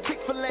left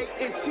Chick-fil-A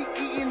and she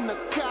eating the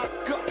cock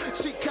up.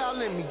 She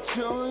calling me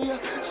Junior,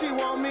 she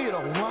want me me the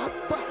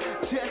Whopper.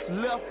 Just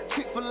left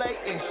Chick-fil-A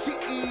and she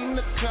eating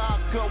the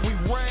cocker. We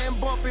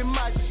ran bumping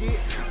my shit,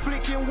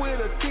 flicking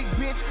with a thick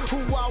bitch who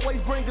always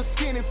bring a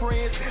skinny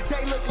friends.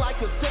 They look like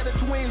a set of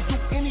twins, do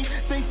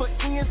anything for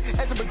ends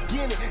at the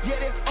beginning. Yeah,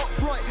 that's up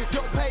front.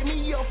 Don't pay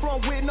me up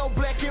front with no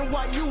black and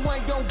white. You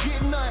ain't gon'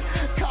 get none.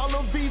 Call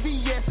her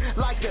VVS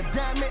like a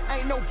diamond,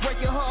 ain't no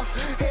breaking her.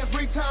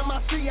 Every time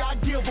I see her, I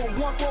give her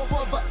one for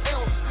the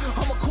else.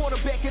 I'm a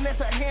quarterback and that's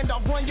a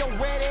handoff. Run your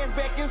red ass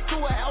back into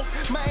a house.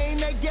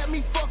 Man, they get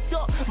me fucked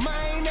up.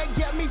 Man, they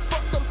get me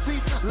fucked up.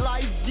 See,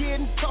 life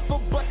getting tougher,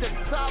 but the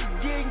top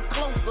getting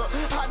closer.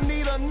 I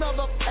need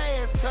another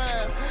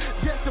pastime,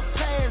 just a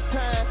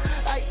pastime.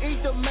 I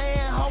eat the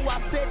man, ho, I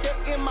said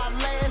that in my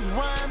last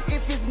rhyme.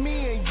 If it's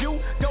me and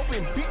you,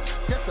 doping bitch,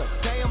 that's a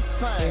damn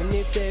sign. And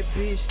if that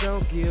bitch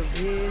don't give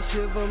head,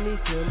 shiver me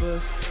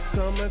timbers.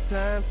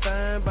 Summertime,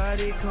 fine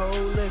body,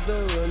 cold as a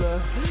runner.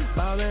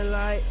 Ballin'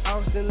 like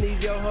Austin,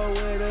 leave your hoe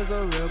wet as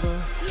a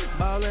river.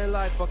 Ballin'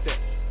 like, fuck that.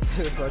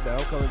 Fuck that,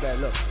 I'm coming back,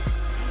 look.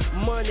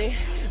 Money,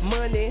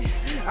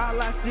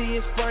 all I see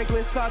is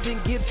Franklin,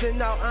 Sergeant Gibson,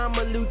 now I'm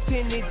a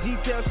lieutenant,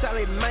 detail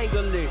Charlie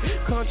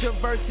Mangler.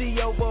 Controversy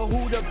over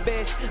who the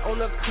best, on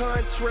the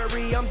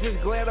contrary, I'm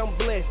just glad I'm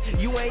blessed.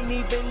 You ain't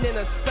even in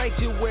a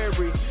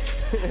sanctuary.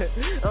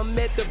 I'm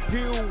at the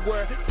pew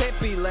where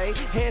Pepe lay,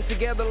 hands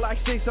together like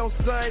six on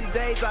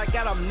Sundays. I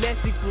got a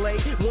messy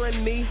plate,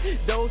 one me,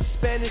 those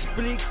Spanish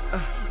fleeks,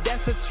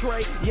 that's a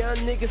trait. Young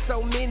niggas,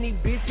 so many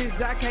bitches,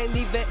 I can't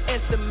even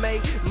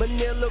estimate.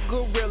 Manila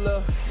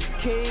Gorilla,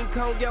 King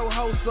Kong, yo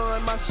ho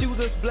son, my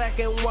shooters black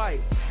and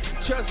white.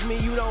 Trust me,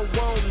 you don't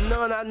want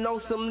none. I know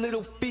some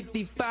little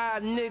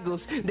 55 niggas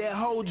that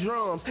hold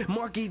drums.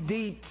 Marky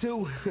D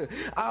too,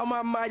 all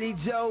my mighty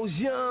Joes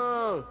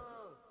young.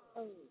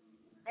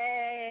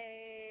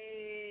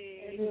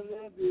 Hey,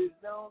 little bitch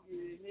don't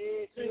get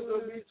hit, she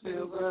gon' be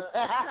silver.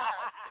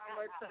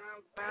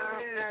 Summertime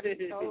found it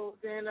cold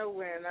in the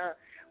winter,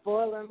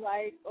 boiling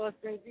like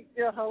Austin, get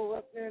your hoe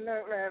up in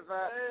the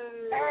river.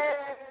 Hey.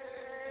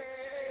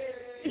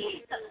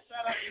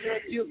 Shout out to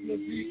that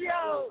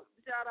Yo,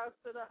 shout out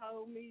to the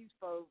homies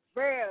for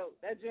real.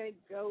 That drink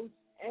goes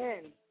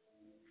in.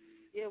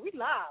 Yeah, we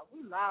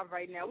live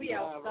right now. We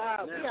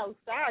outside. We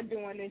outside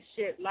doing this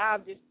shit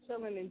live, just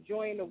chilling,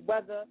 enjoying the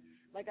weather.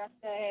 Like I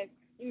said,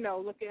 you know,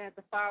 looking at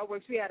the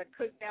fireworks. We had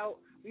a cookout.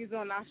 We was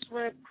on our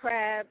shrimp,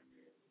 crab,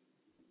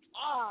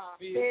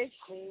 fish,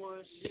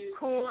 corn,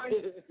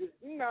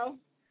 you know,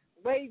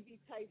 wavy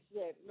type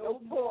shit.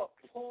 No pork.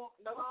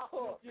 No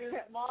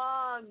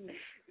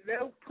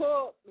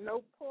pork.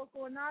 No pork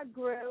on our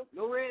grill.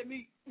 No red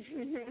meat.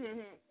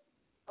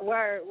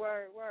 Word.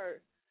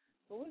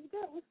 But what's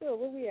good?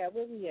 Where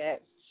we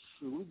at?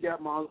 Shoot, we got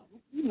my,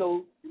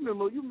 you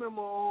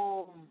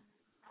remember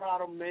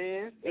Prada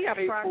Man. We got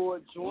Pay for a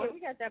joint. Yeah, we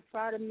got that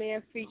Prada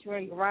Man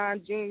featuring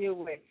Grind Jr.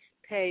 with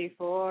Pay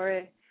For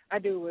It. I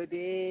do it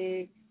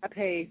big. I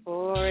pay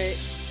for it.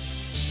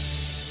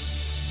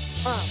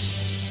 It's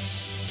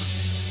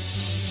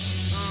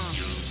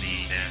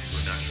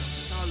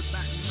all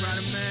about the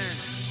Prada Man.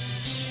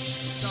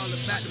 It's all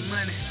about the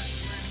money.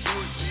 Do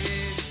it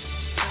big.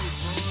 Pay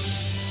for it.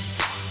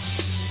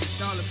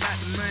 It's all about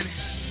the money.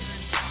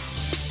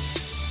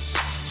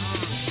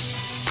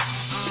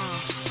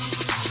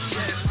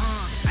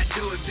 I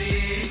do it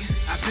big,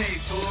 I pay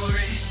for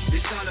it.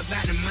 It's all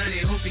about the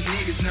money, hope you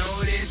niggas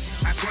know this.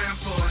 I grind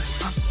for it,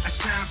 I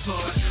shine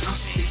for it.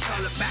 It's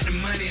all about the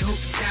money, hope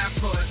you die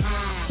for it.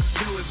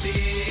 Do it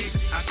big,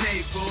 I pay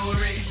for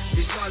it.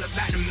 It's all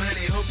about the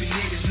money, hope you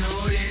niggas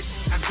know this.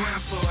 I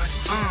grind for it,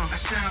 I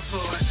shine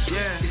for it.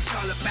 Yeah, it's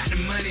all about the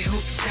money,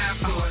 hope you die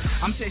for it.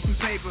 I'm chasing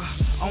paper,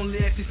 only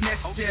if it's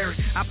necessary.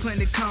 I plan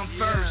to come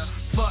first.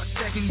 Fuck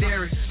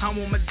secondary, I'm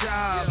on my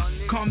job.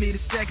 Call me the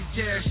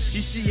secretary.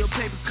 You see your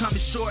paper coming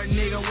short,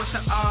 nigga. What's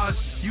the odds?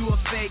 You a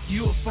fake,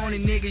 you a phony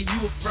nigga, you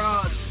a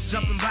fraud.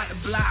 Jumping by the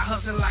block,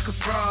 hustling like a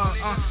frog.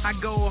 I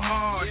go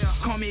hard,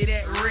 call me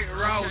that Rick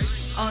Ross.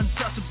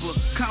 Untouchable,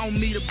 call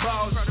me the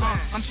boss.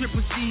 I'm triple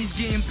C's,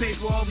 getting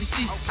paper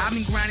overseas. I've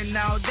been grinding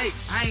all day,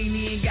 I ain't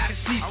even gotta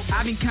sleep.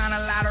 I've been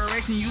counting a lot of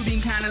racks and you been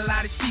counting a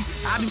lot of sheep.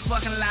 I've been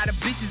fucking a lot of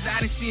bitches,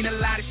 I done seen a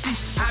lot of sheep.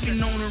 I've been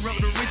on the road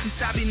to riches,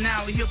 I've been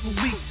out here for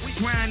weeks.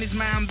 Grind is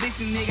my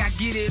ambition, nigga, I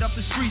get it up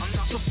the street.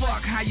 So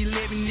fuck how you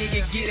living,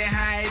 nigga, get it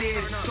how it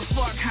is. So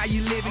fuck how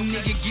you living,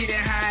 nigga, get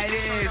it how it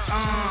is.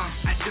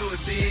 I do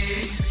it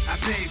big, I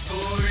pay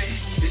for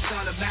it. It's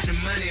all about the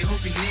money,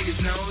 hope you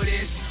niggas know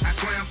this. I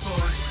grind for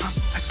it,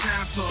 I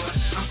shine for it.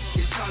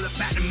 It's all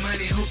about the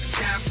money, hope you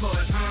die for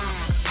it.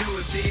 Do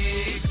it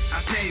big, I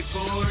pay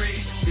for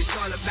it. It's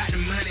all about the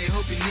money,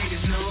 hope you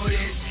niggas know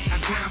this. I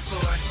grind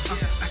for it,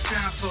 I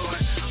shine for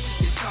it.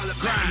 It's all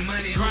about the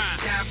money, hope you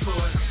die for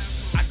it.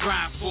 I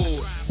grind for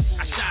it,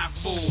 I shine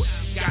for it.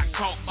 Got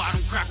caught by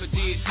them cracker,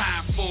 did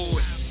time for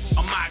it.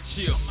 I'm out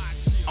here,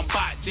 I'm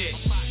about that.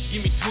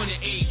 Give me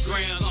 28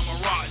 grams,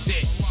 I'ma rock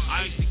that.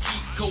 I used to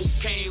keep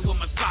cocaine with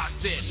my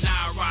socks at.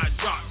 Now I ride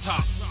drop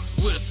top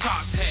with a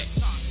top hat.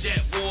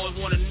 That boys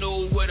wanna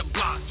know where the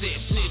block's at.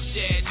 Snitch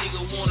that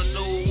nigga wanna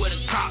know where the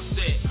cops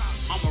at.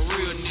 I'm a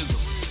real nigga.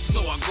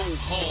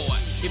 hard.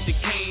 If the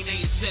cane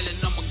ain't selling,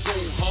 I'ma go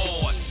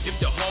hard. If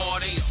the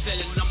hard ain't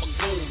selling, I'ma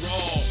go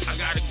raw. I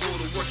gotta go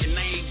to work and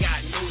I ain't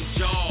got no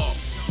job.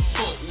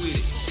 Fuck with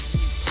it,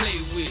 play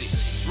with it.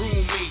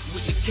 Roommate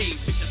with the K,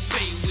 bitch, I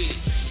stay with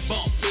it.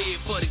 Bump bed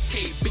for the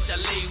K, bitch, I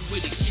lay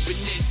with it. Keep it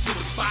next to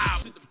the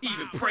fire,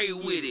 even pray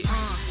with it.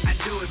 I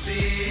do it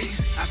big,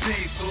 I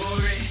pay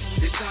for it.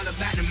 It's all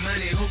about the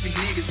money, hope you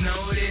niggas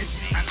know this.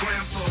 I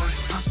grind for it,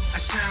 I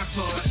shine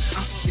for it.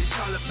 It's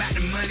all about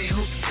the money,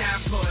 hope you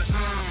die for it.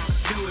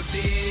 Do it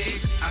big,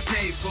 I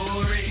pay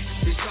for it.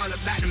 It's all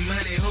about the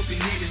money, hope you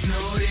niggas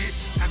know this.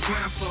 I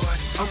grind for it,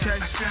 okay,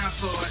 I shine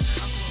for it.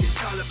 It's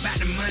all about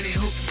the money,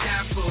 hope you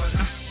die for it.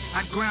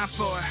 I grind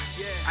for it,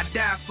 I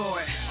die for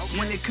it.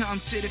 When it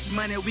comes to this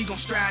money, we gon'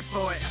 strive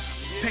for it.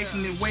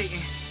 Patient and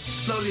waiting,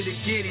 slowly to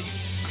get it.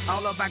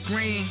 All of our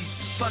green,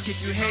 fuck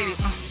if you hate it.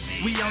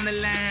 We on the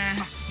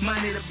line,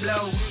 money to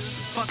blow.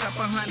 Fuck up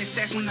 100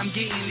 stacks when I'm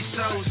getting these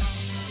souls.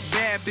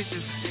 Bad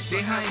bitches,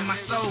 they hunting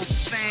my soul.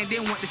 Saying they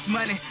want this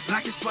money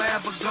like it's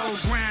forever gold.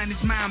 Grind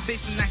is my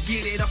ambition, I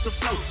get it off the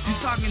floor. You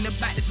talking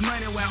about this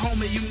money when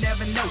homie you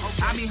never know.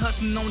 I be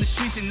hustling on the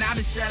streets and I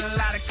been selling a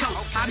lot of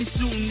coke. I be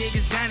shooting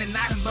niggas down and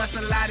I can bust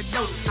a lot of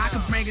dope. I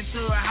can bring it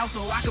to a house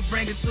or I can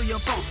bring it to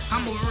your folk.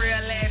 I'm a real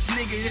ass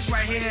nigga, this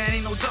right here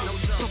ain't no joke.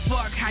 So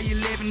fuck how you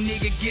living,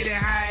 nigga, get it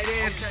how it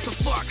is. So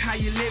fuck how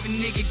you living,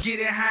 nigga, get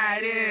it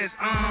how it is.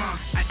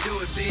 I do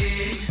it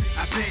big,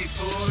 I pay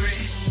for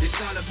it. It's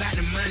all about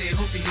the money,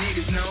 hope you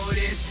niggas know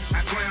this.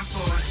 I grind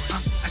for it,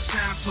 I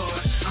shine for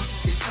it.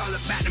 It's all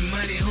about the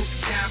money, hope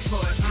you die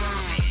for it.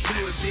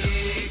 Do it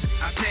big,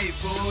 I pay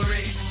for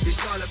it.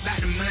 It's all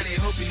about the money,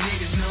 hope you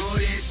niggas know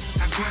this.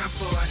 I grind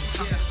for it,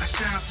 I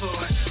shine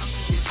for it.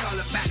 It's all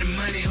about the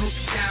money, hope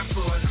you die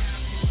for it.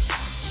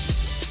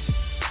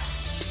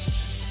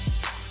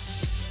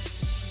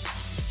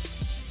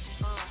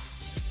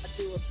 I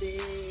do it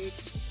big,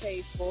 pay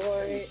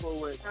for it.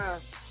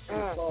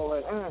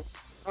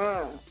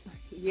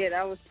 Yeah,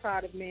 that was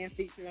Product Man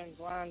featuring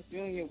Brian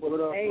Jr. with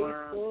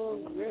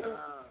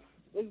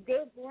What's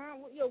good, Brian?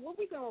 Yo, when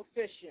we going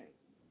fishing?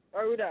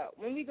 Word up.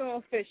 When we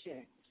going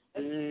fishing?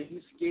 Man,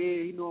 he's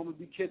scared. He know I'm gonna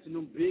be catching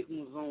them big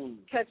ones on him.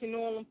 Catching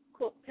all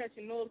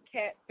the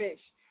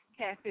catfish.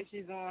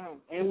 Catfishes on him.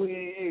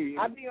 And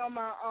I be on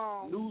my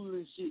noodle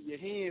and shit. Your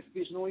hand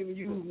fish don't even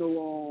use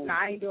no Nah,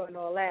 I ain't doing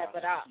all that,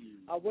 but I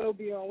will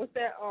be on. What's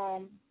that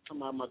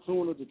my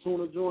tuna, the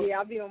tuna joint. Yeah,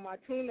 I'll be on my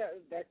tuna.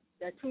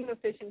 That tuna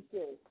fishing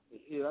too.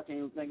 Yeah, I can't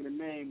even think of the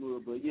name of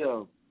it, but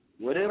yeah,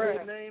 whatever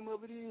the name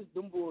of it is,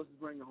 them boys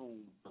bring it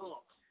home.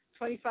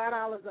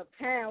 $25 a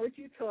pound. What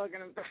you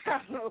talking about?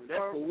 That's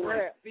for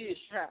one fish.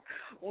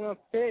 One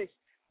fish.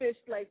 Fish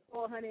like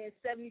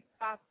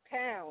 475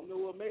 pounds. You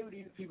know what? Maybe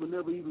these people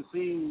never even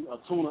seen a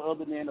tuna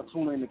other than a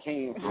tuna in the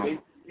can. So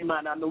they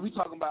might not know. We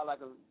talking about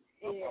like a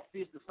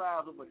fish the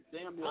size of a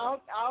damn near. I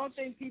don't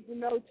think people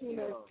know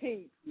tuna is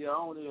pink. Yeah, I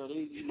don't know.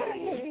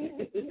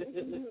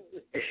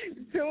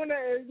 Tuna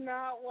is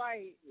not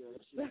white. Yeah,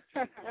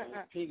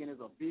 it's pink and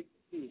it's a big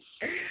fish.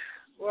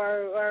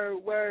 Word.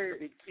 A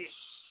big fish.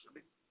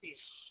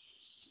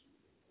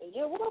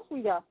 Yeah, what else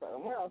we got for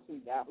them?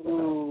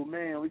 Oh,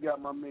 man, we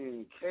got my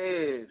man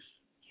Cash.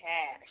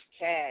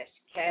 Cash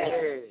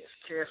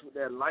with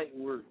that light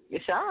work. Yeah,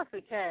 shout out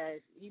to Cash.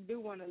 He do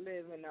want to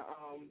live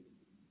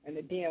in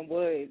the damn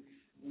woods.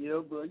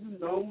 Yeah, but you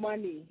know. No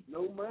money.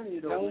 No money,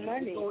 though. No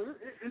money.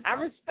 I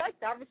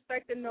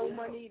respect the no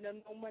money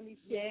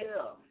shit.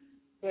 Yeah.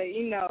 But,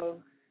 you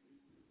know,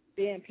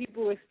 then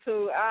people is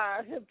too,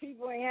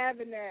 people ain't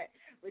having that.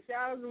 But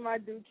shout out to my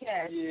dude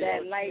Cash,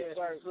 that light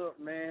work. What's up,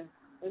 man?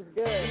 It's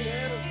good. Yeah.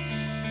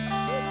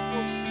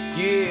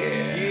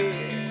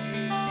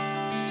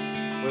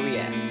 Where we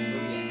at?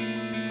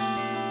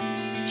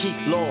 Keep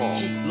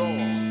long.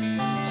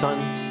 Son.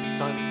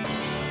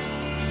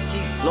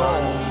 Keep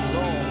long.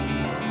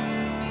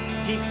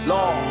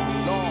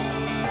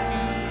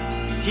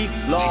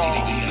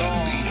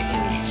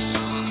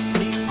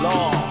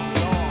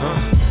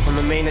 I'm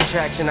the main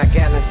attraction, I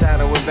got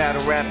inside with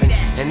battle rapping.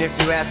 And if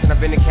you asking,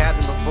 I've been a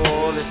captain before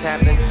all this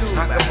happened.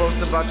 I can boast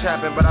about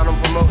trapping, but I don't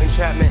promote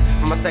entrapment.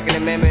 I'm a second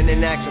amendment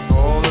in action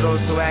for all of those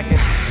who acting.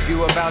 If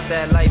you about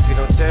that life, you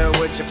don't tell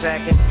what you're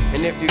packing.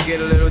 And if you get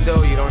a little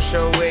dough, you don't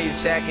show where you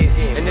stack it.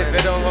 And if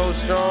it don't hold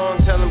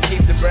strong, tell them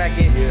keep the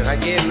bracket. I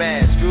get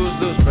mad, screws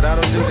loose, but I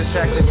don't do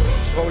distraction.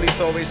 Police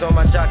always on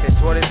my jock, that's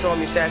what they saw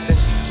me stashing.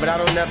 But I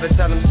don't never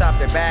tell them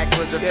stop, their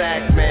backwards the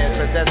facts, man.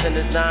 Possessing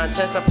this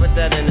nonsense, I put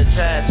that in the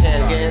trash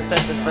can. Getting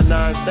sentenced for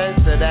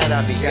nonsense, to that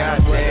I be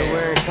goddamn. Whether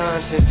we're in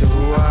conscious to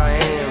who I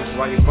am.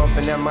 While you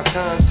bumping at my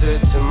concert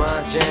to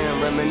my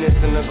jam.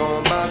 Reminiscing of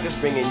going bonkers,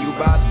 bringing you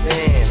Bob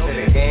Stan. To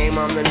the game,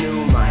 I'm the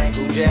new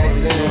Michael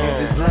Jackson.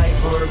 It's light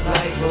work.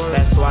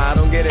 That's why I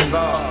don't get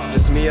involved.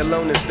 Just me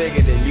alone is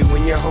bigger than you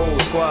and your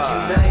whole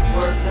squad. Night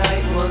work.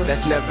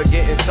 that's never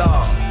getting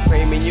solved.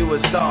 Claiming you a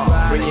star,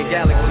 bring your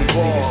galaxy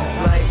wall.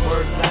 Light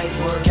work,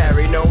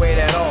 carry no weight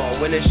at all.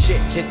 When the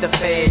shit hit the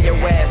fan, your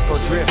ass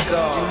gon' drift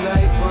off.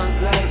 Light work.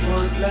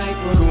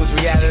 Cruise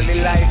reality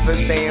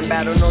lifers, stay in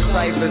battle, no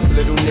ciphers.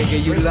 Little nigga,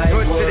 you like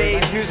put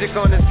today's music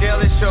on the scale,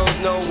 it shows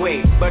no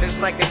weight. But it's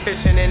like they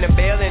fishing in a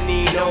bail and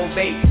need no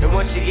bait. And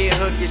once you get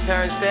hooked, you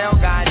turn stale,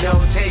 got no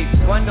taste.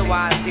 Wonder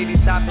why cities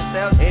stop and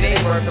sell, it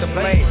ain't worth the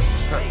play.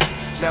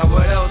 Now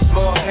what else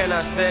more can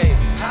I say?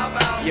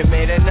 You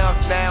made enough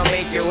now,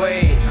 make your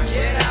way.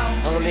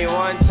 Only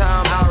one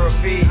time I'll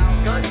repeat.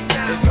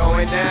 It's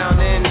going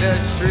down in the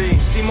street.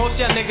 See, most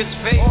y'all niggas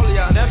fake.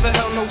 Never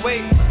held no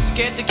weight.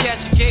 Scared to catch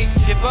a gate.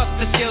 Give up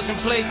the skills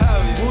and play.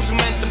 Who's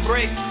meant to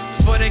break?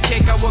 For the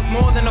cake, I work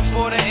more than a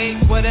 4 to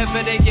 8.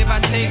 Whatever they give, I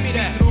take me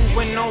that. Through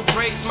with no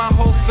breaks, my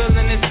whole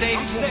feeling is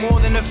safe. More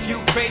than a few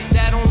crates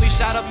that only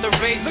shot up the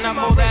race. And I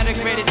call that a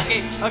great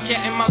escape. A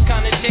cat in my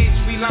kind of chase.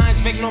 We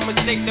lines make no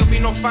mistake. There'll be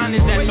no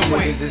findings at the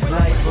way.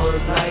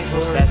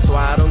 That's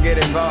why I don't get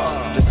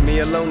involved. Just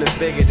me alone is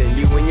bigger than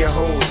you and your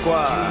whole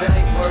squad.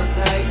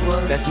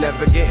 That's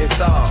never getting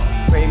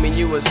solved. Claiming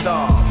you a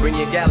star, bring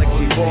your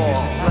galaxy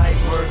wall.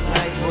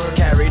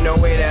 Carry no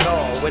weight at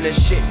all. When the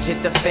shit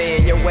hit the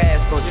fan, your ass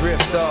gon'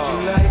 drift off.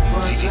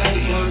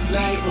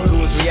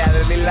 Cruise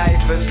reality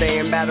lifers, stay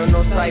in battle,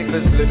 no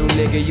ciphers. Little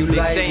nigga, you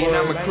like saying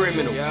I'm a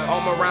criminal, all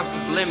my rhymes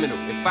subliminal.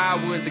 If I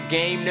was a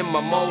game, then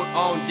my mode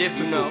on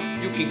difficult.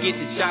 You can get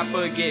the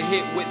chopper, get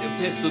hit with the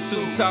pistol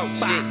too. Talk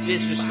shit,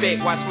 disrespect,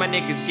 watch my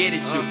niggas get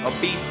at you. A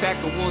beef pack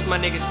of wolves, my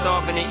niggas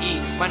starving to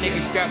eat. My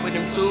niggas scrap with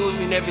them tools,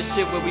 we never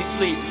shit where we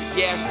sleep.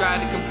 Yeah, I try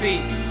to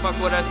compete.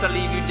 Fuck with us, I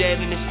leave you dead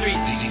in the street.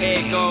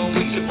 Head gone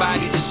with your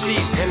body to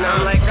sheep. And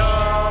I'm like,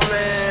 oh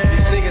man,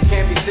 these niggas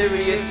can't be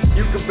serious.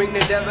 You can bring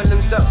the devil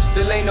himself,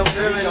 still ain't no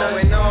fear in us.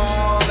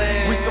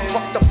 We some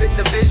fucked up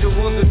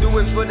individuals who do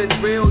it for the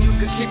thrill. You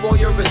can keep all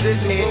your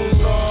residuals.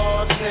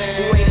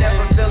 You ain't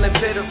never feeling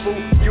pitiful.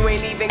 You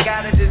ain't even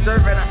gotta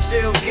deserve it, I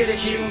still get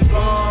it.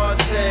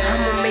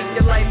 I'ma make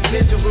your life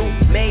miserable.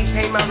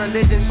 Maintain my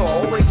religion so I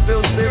always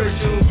feel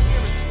spiritual.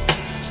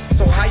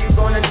 So how you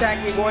gonna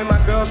attack me, boy?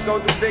 My girls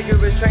go through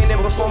vigorous training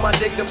before my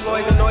dick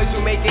deploys. The noise you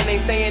making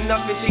ain't saying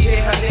nothing. She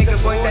hit her nigga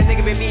voice. That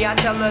nigga be me, I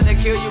tell her to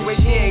kill you, but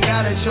she ain't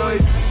got a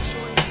choice.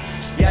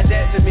 Yeah,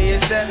 that to me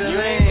is settling. You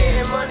ain't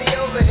getting money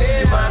over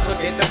here. You might as well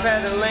get the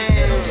peddling.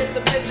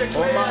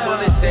 All my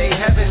bullets say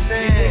heaven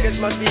sent. These niggas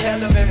must be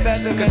hell of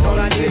feathers. Cause all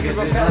I need is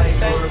repellent.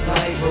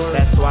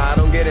 That's why I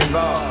don't get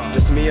involved.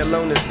 Just me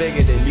alone is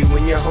bigger than you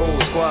and your whole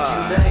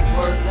squad.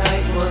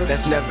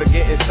 That's never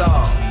getting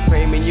solved.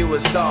 Claiming you a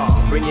star,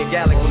 bring your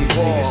galaxy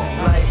wall.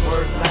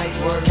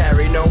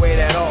 Carry no weight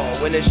at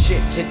all. When the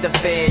shit hit the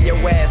fan, your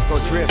ass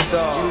gon' drift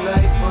off.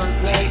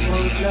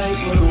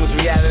 Cruise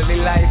reality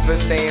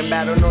lifers, stay in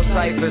battle, no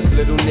ciphers.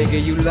 Little nigga,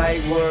 you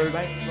like work.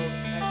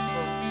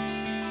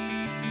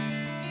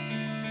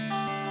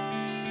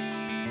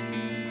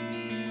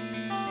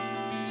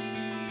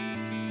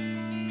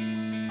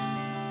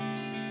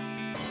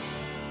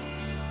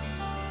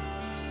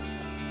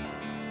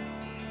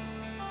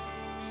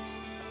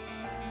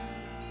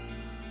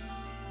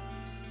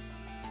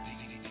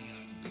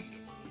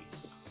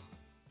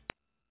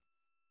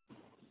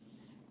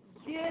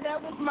 Yeah,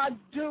 that was my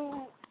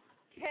dude,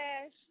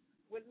 Cash,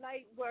 with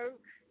light work.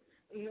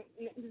 This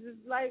is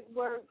light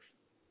work.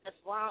 That's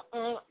why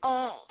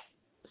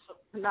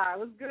Nah, it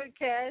was good,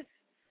 Cash.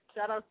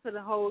 Shout out to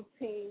the whole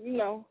team, you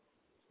know.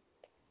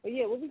 But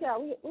yeah, what we got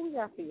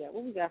for y'all?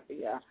 We're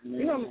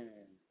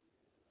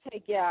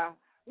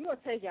gonna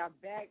take y'all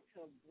back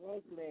to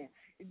Brooklyn.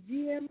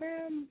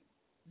 GMM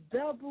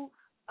double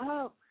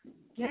up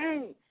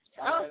gang.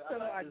 I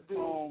like this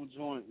chrome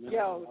joint, man.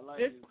 Yo, like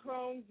this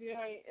chrome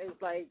joint is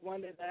like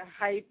one of the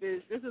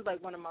hypest. This is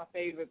like one of my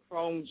favorite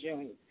chrome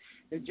joints.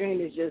 The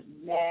joint is just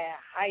mad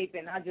hype,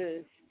 and I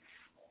don't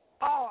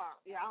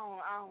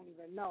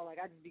even know. Like,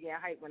 I just be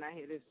getting hype when I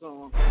hear this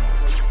song.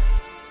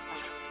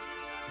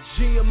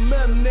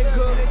 GMM,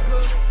 nigga.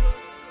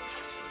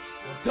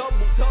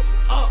 Double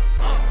up,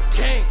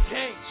 gang,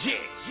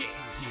 yeah.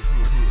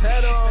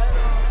 Head on.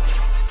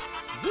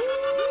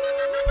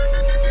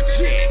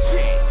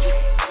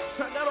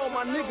 Turn that on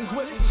my niggas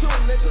with me too,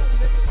 nigga.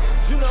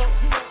 You know,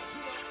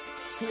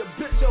 your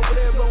bitch over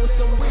there rolling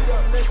some weed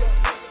up, nigga.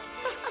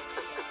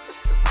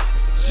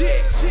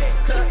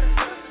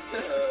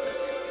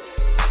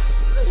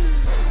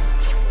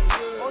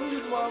 Only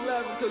reason why I'm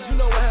laughing, cause you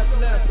know what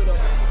happened after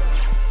though.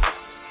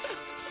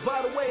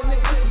 By the way,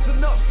 nigga, this is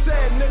enough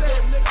said, nigga.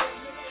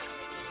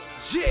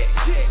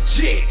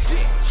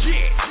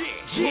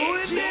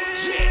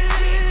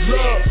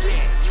 Look,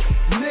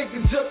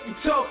 niggas up you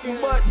talking,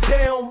 but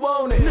they don't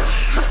want it.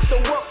 Throw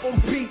up on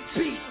beats,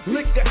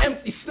 lick an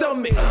empty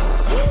stomach.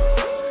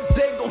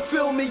 They gon'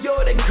 feel me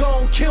or they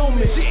gon' kill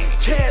me.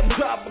 Cab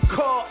driver,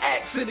 car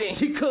accident,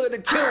 he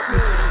could've killed me.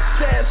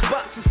 Stash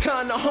box is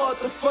kinda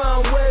hard to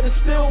find where to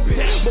still be.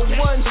 But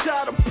one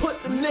shot'll put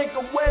the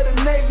nigga where the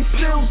Navy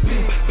SEALs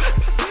be.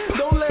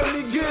 Don't let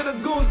me get a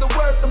goose to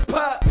worth the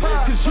pot.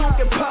 Cause you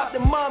can pop the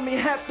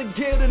mommy, have to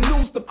get a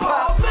noose to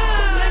pop.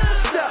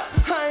 Stop.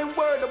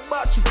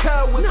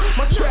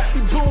 My trap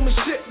be booming,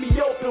 shit be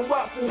open,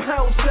 Waffle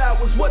House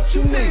hours. What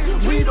you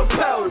need? Weed or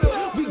powder?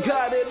 We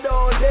got it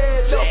all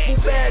there. Duffel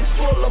bags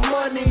full of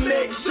money,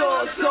 make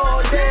sure it's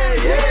all there.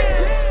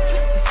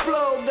 Yeah.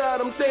 Flow got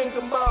them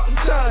thinking about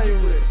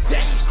retiring.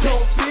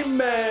 Don't be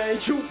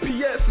mad,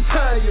 UPS is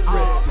hiring.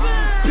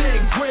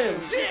 Big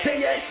rims,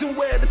 they asking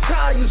where the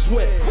tires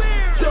went.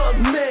 Doug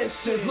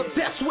Mansions, look,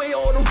 that's where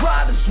all the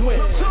riders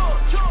went.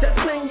 That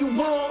plane you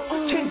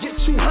on can't get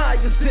too high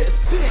as this.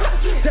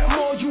 That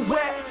mall you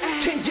at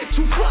can't get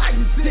too fly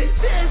as this.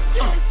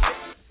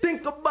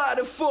 Think about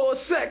it for a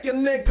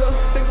second, nigga.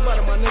 Think about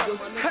it, my nigga.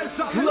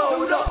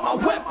 Load up my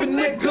weapon,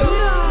 nigga.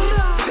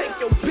 Take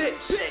your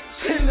bitch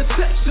in the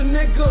section,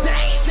 nigga.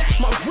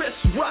 My wrist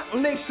rock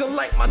nation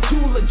like my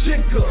jeweler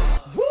jigger.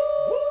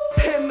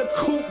 And the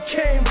coupe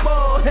came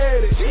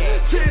bald-headed.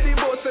 Titty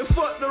boy said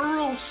fuck the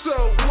roof, so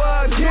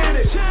why get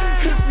it?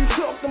 If you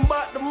talking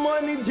about the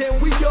money,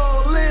 then we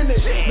all in it.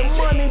 The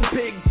money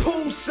big,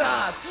 pool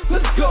size,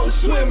 let's go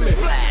swimming.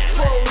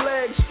 4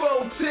 legs,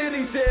 4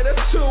 titties, yeah,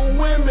 that's 2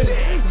 women.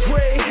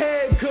 Gray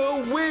hair,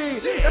 good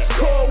weed, that's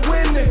called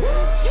winning.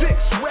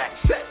 6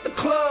 racks at the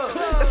club,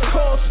 that's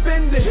called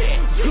spending.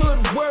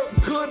 Good work,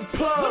 good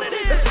plug,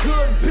 that's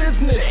good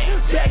business.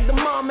 Bag the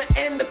mama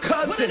and the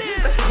cousin,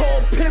 that's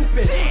called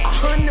pimping.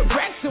 100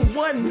 racks in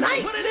one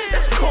night,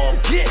 that's called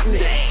getting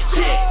it.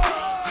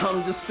 Yeah.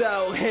 I'm just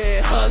out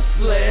here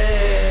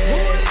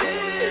hustling.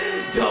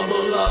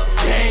 Double up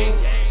gang.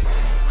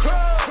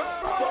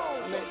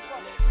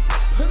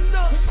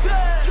 Enough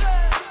said.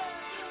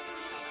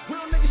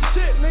 Real nigga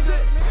shit, nigga.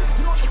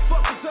 You know what the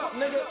fuck is up,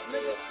 nigga.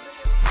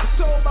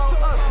 It's all about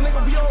us,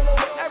 nigga. We all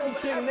over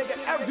everything, nigga.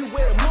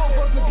 Everywhere. More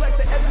of us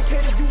neglect the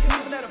educated youth,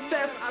 even at a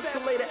fast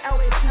isolated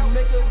altitude,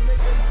 nigga.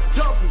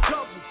 Double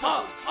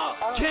up,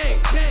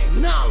 gang,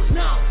 knowledge.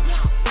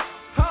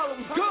 Harlem,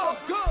 go.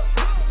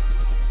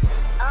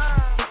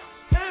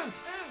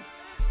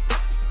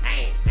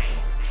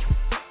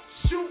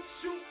 Shoot.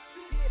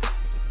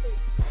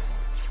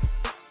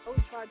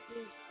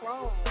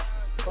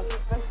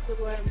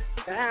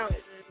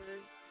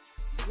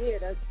 Yeah,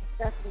 that's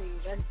definitely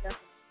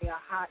a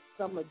hot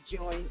summer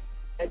joint.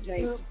 That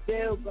joint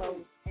still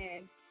goes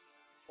in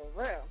for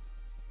real.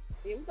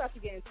 Yeah, we about to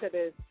get into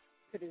this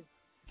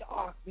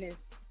darkness.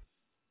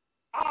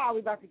 We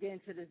about to get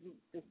into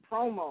this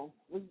promo.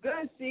 Was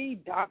gonna see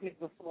Darkness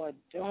Before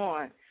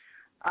Dawn.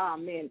 Oh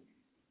man,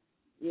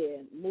 yeah,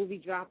 movie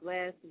dropped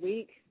last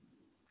week.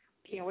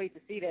 Can't wait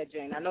to see that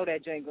joint. I know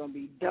that joint gonna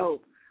be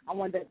dope. I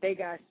wonder if they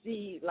got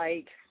see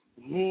like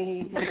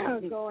going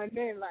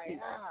in like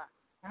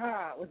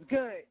was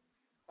good.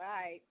 All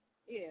right,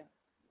 yeah,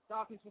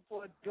 Darkness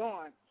Before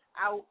Dawn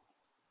out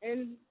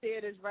in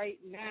theaters right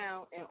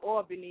now in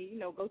Albany. You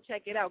know, go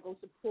check it out. Go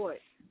support.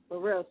 For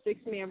real,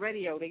 6-Man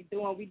Radio. We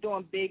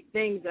doing big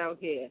things out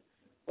here.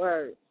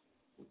 Word.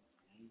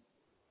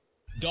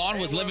 Dawn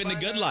was living the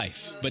good life,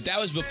 but that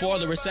was before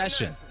the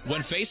recession.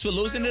 When faced with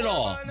losing it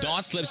all,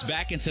 Dawn slips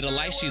back into the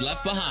life she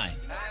left behind.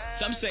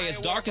 Some say it's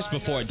darkest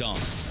before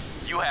dawn.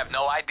 You have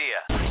no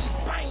idea.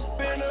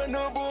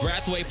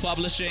 Brathwaite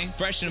Publishing,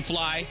 Fresh and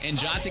Fly, and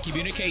Johnson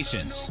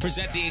Communications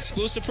present the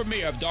exclusive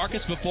premiere of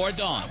Darkest Before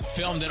Dawn,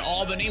 filmed in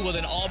Albany with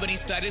an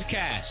Albany-studded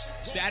cast.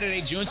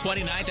 Saturday, June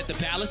 29th at the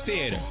Palace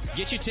Theater.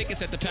 Get your tickets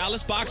at the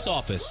Palace box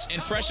office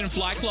and Fresh and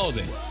Fly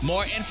Clothing.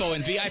 More info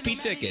and VIP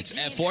tickets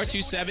at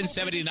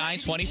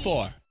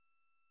 427-7924.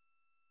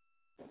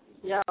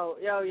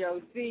 Yo,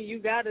 see, you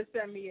gotta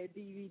send me a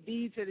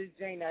DVD to this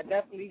joint. I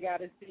definitely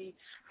gotta see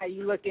how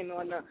you looking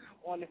on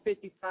the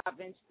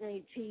 55-inch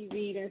screen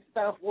TV and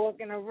stuff,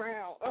 walking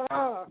around.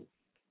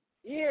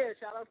 Yeah,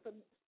 shout out to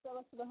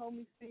the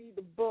homie Steve,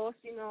 the boss,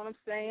 you know what I'm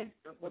saying?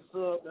 That's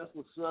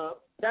what's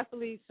up.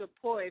 Definitely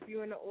support. If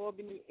you're in the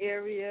Albany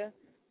area,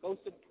 go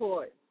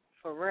support.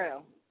 For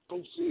real.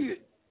 Go see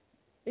it.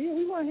 Yeah,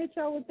 we gonna hit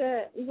y'all with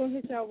that. We gonna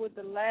hit y'all with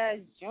the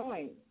last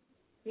joint.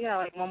 Yeah,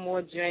 like one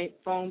more joint.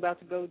 Phone about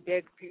to go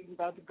dead. Computer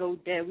about to go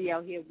dead. We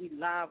out here. We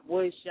live.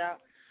 Woodshop.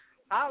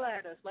 Holla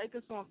at us. Like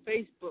us on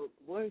Facebook.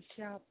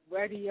 Woodshop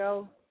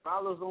Radio.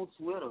 Follow us on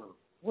Twitter.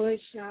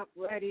 Woodshop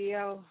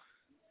Radio.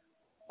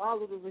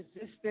 Follow the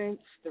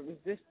Resistance. The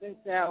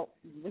Resistance out.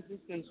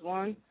 Resistance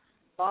 1.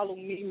 Follow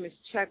me, Miss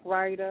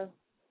Checkwriter.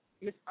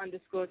 Miss _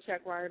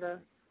 Checkwriter.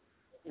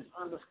 Miss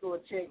 _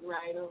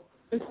 Checkwriter.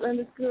 Miss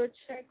 _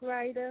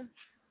 Checkwriter.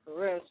 For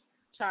real.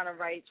 Trying to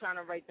write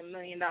the $1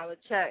 million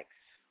checks.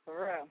 For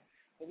real.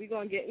 But we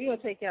gonna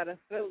take y'all to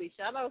Philly.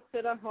 Shout out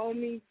to the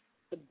homie,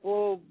 the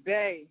Bull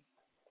Bay.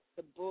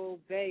 The Bull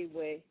Bay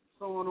way.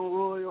 Someone on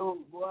Royal,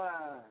 boy.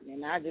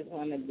 And I just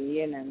wanna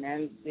be in an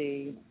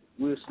MC.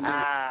 Wish list.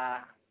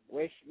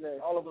 Wish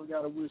list. All of us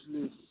got a wish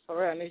list. For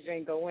real, this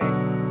drink go in.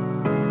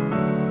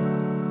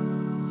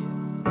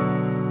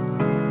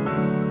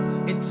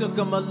 It took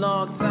them a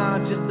long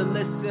time just to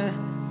listen.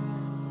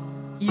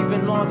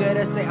 Even longer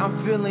to say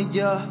I'm feeling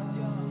ya.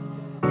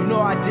 You know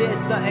I did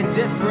something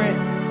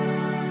different.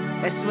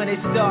 That's when they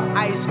start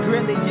ice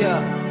grilling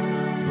ya.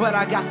 But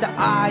I got the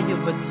eye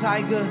of a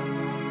tiger.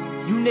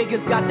 You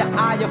niggas got the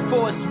eye of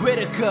Forrest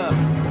Whitaker.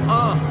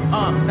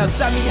 Now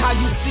tell me how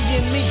you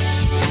seeing me.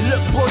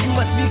 Look, boy, you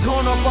must be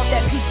going off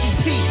that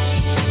PCP.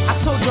 I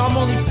told you I'm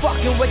only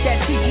fucking with that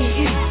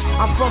TPE.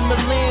 I'm from the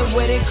land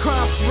where they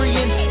crime free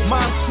and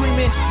mom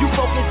screaming. You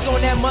focus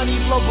on that money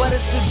flow, but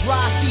it's the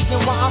dry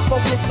season. While I'm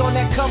focused on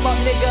that come up,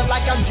 nigga,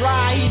 like I'm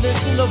dry heathen.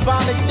 Soon to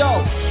vomit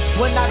dough.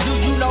 When I do,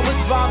 you know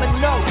it's vomit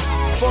no.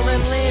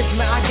 Foreign lands,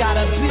 man, I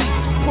gotta be.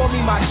 Pour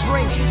me my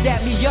drink, dap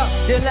me up,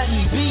 then let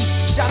me be.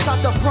 Shout out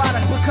the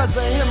product, because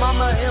of him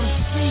I'm a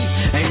MC.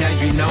 And now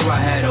you know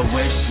I had a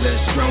wish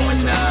list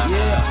growing up,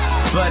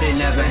 but it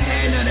never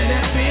had none of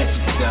that fancy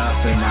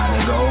stuff. And not a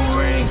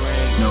gold ring,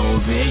 no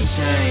big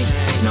chain,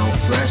 no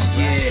fresh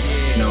gear,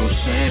 no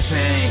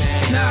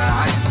champagne.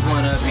 Nah, I just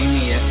wanna be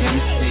me an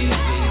MC.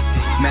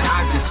 Man, I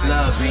just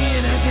love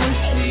being an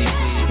MC.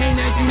 And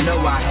now you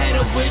know I had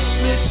a wish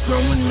list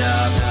growing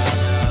up,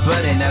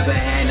 but it never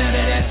had none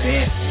of that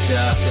fancy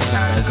stuff.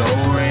 Not a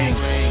gold ring,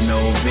 no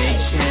big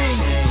chain,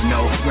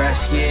 no fresh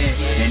gear,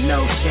 and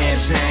no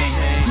champagne.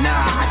 Nah,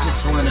 I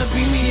just wanna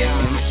be me an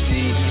MC.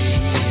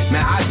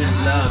 Man, I just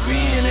love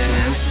being an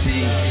MC.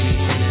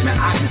 Man,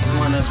 I just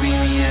wanna be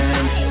me an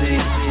MC.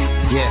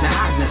 Yeah. Man,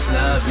 I just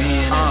love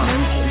being an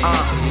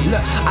MC. Look,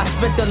 I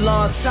spent a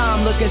long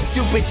time looking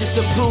stupid just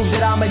to prove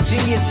that I'm a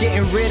genius,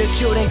 getting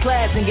ridiculed in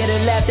class and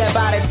getting laughed at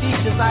by the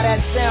teachers. How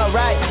that sound,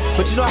 right?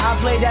 But you know I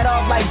played that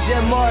off like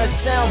Jim Morris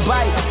sound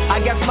bite.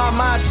 I guess my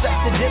mind shuts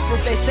the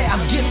distance. They say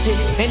I'm gifted,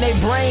 and they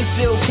brain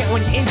still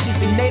counting inches,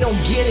 and they don't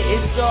get it.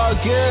 It's all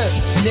good,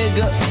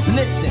 nigga.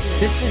 Listen,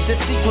 this is the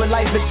secret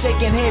life of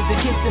shaking hands and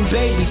kissing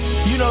babies.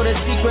 You know the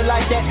secret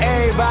life that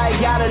everybody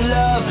gotta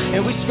love,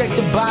 and we scrape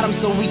the bottom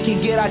so we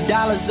can get our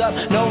dollars up,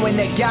 knowing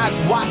that God's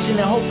watching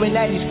and hoping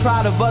that He's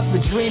proud of us.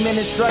 But dreaming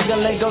and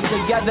struggling go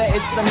together,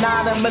 it's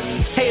synonymous.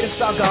 Haters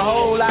talk a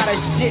whole lot of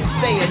shit,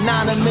 say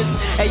anonymous.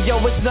 Hey yo,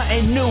 it's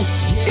nothing new,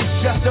 it's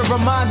just a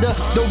reminder.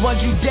 The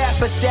ones you dap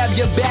but stab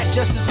your back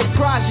just to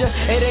surprise you.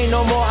 It ain't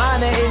no more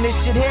honor in this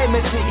shit here,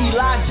 Mr.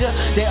 Elijah.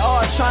 They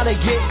all trying to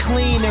get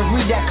clean and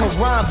read that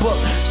Quran book.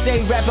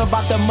 Stay rapping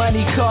about the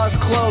money, cars,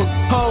 clothes,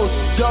 hoes,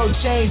 gold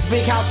chains,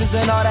 big houses,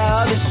 and all that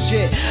other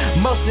shit.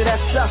 Most of that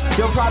stuff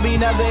you'll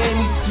probably never hear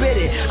me spit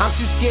it. I'm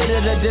too scared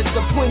of the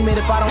disappointment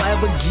if I don't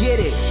ever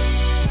get it.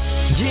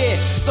 Yeah,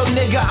 so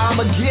nigga,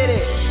 I'ma get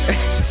it.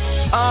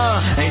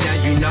 And now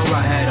you know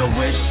I had a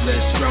wish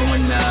list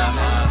growing up,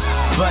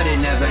 but it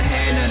never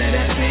had none of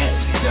that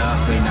fancy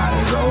stuff. And not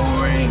a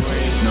gold ring,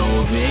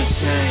 no big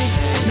chain,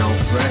 no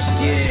fresh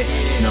gear,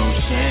 no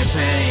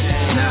champagne.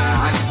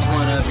 Nah, I just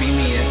wanna be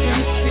me an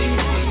MC.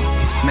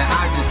 Man,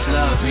 I just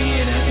love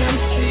being an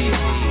MC.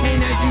 And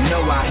as you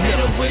know I had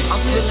a wish I'm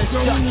feeling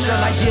stuck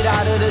till I get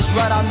out of this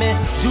rut I'm in.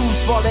 Dudes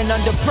falling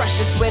under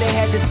pressure, swear they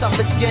had to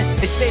suffer skin.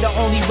 They say the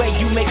only way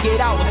you make it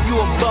out if you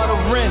above the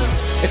rim.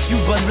 If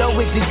you below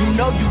it, then you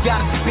know you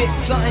gotta spit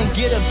something,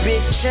 get a big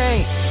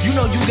chain. You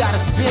know you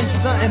gotta spend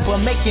something, but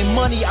making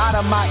money out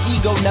of my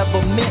ego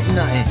never meant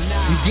nothing.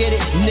 You get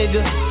it,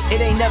 nigga? It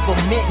ain't never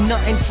meant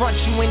nothing. Front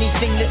you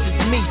anything, this is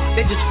me.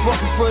 They just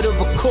frontin' for the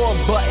record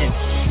button.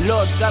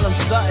 Lord, tell them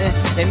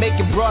something. They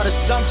making broad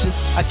assumptions.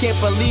 I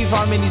can't believe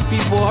how many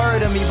people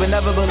heard of me but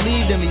never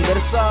believed in me. But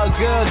it's all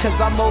good, cause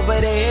I'm over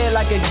their head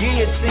like a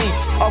guillotine.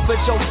 Off at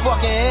your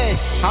fucking head.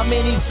 How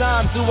many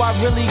times do I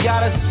really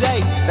gotta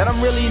say that I'm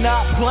really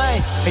not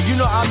playing? And you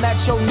know I'm at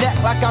your neck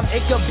like I'm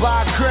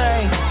Ichabod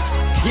Crane.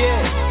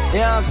 Yeah,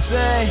 you know what I'm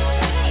saying?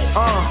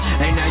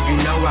 And now you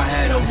know I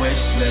had a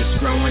wish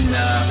list growing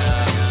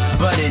up,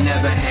 but it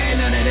never had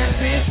none of that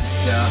fancy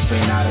stuff.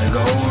 And not a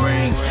gold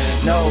ring,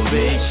 no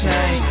big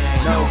chain,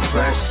 no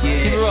fresh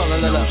gear,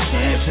 no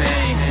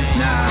champagne.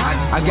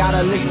 Nah, I got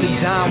a list of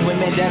dime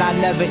women that I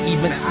never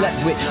even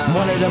slept with.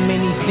 One of the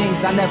many things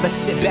I never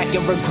sit back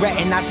and regret,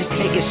 and I just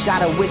take a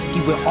shot of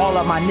whiskey with all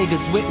of my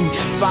niggas with me.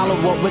 Follow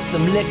up with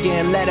some liquor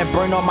and let it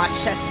burn on my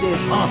chest.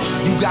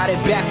 You got it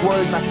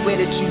backwards, I swear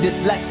that you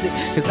dyslexic,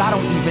 cause I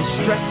don't even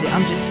stress it.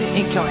 I'm just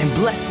sitting counting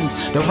blessings.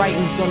 The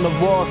writing's on the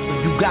wall, so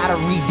you gotta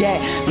read that.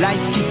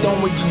 Lights keep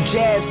throwing you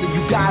jazz, so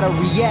you gotta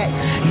react.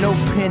 No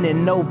pen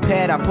and no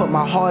pad, I put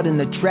my heart in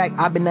the track.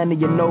 I've been under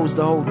your nose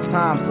the whole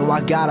time, so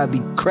I gotta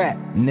be crap,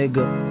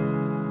 nigga.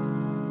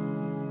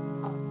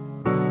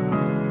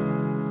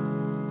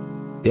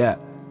 Yeah,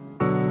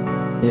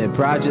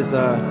 Prod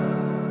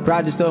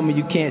just told me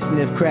you can't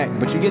sniff crack,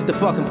 but you get the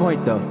fucking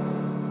point though.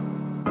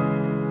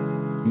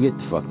 You get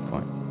the fucking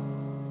point.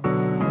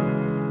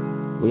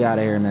 We out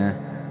of here, man.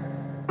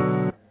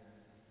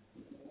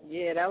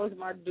 Yeah, that was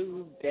my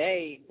dude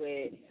Dave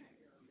with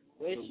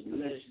Wish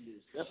List.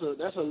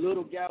 That's a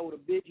little guy with a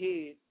big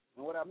head,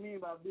 and what I mean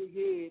by big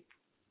head,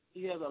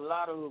 he has a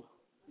lot of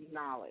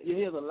knowledge.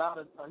 He has a lot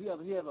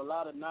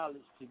of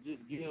knowledge to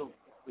just give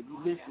if you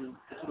listen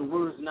to the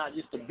words, not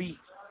just the beat.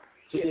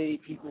 Today,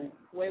 people.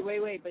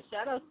 Wait. But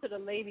shout outs to the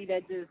lady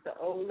the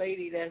old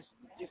lady that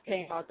just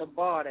came out the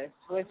bar that's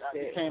twisted.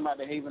 She came out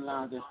the Haven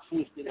Lounge that's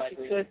twisted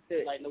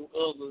like no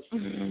others.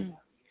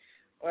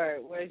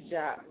 Word, where's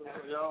Jock?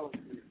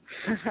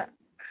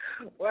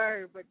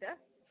 Word, but that's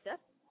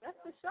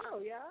the show,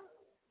 y'all.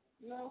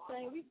 You know what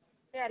I'm saying?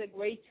 We had a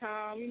great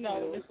time. You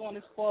know, this on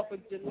this 4th of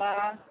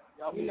July.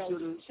 Y'all You know, make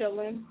sure to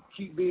chilling.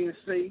 keep being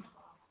safe.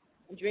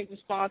 And drink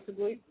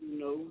responsibly. You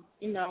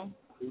know.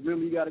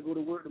 Remember, you got to go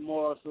to work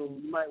tomorrow, so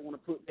you might want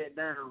to put that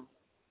down.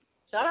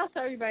 Shout out to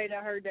everybody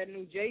that heard that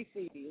new J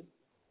CD.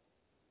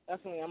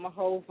 Definitely, I'm a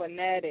whole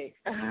fanatic.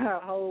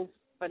 Shout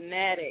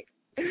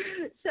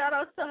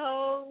out to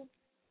Hov.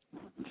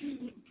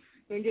 You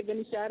want to give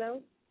any shout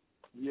outs?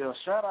 Yeah,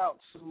 shout out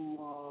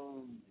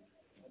to,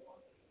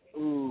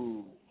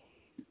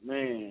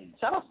 man.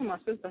 Shout out to my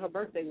sister. Her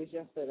birthday was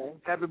yesterday.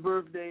 Happy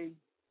birthday.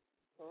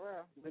 For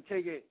real. Let's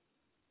take it.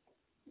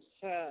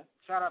 Sure.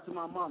 Shout out to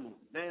my mama.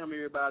 Damn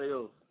everybody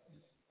else.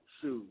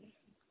 Shoot.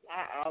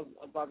 I was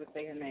about to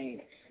say her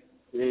name.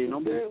 Yeah,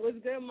 don't be. What's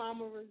good,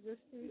 Mama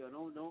Resistance? Yeah,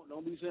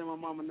 don't be saying my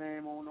mama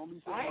name on. Don't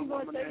be saying I ain't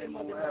my gonna mama say your name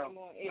mother on. name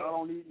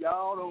on air.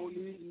 Y'all don't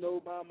need to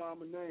know my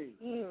mama name.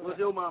 What's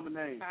your mama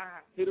name?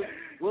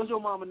 What's your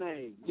mama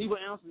name? Leave an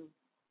answer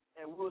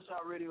at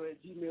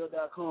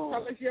woodshopradio@gmail.com.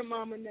 Tell us your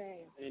mama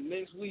name. And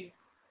next week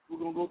we're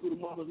gonna go through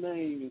the mama's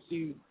name and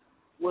see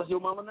what's your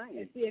mama name.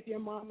 And see if your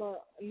mama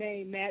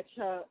name match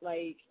her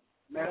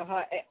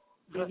her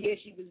the year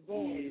she was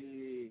born.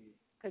 Yeah.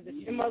 Because if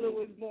your mother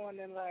was born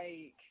in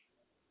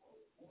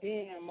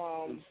in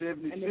the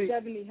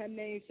 70s, her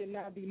name should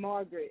not be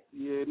Margaret.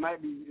 Yeah, it might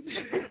be.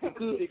 It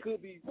could be. It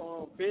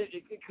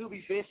could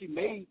be Fancy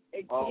May.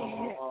 I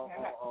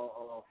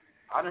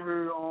done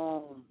heard.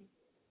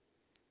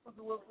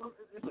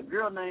 It's a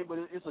girl name, but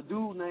it's a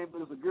dude name,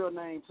 but it's a girl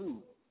name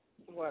too.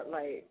 What,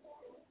 like?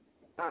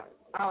 I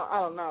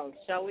don't know.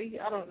 Shelly?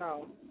 I don't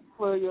know.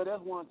 Well, yeah,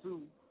 that's one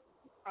too.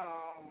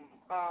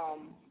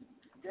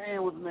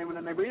 Damn, what's the name of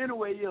that name? But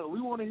anyway, yeah,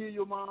 we want to hear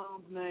your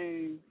mom's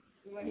name.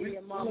 We want to hear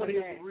your We mom's want to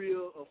hear name. some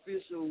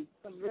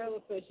real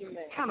official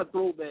name. Kind of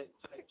throwback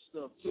type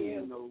stuff too, Yeah.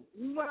 you know.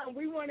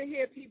 We want to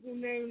hear people's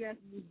name that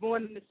was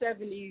born in the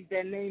 70s.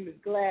 Their name is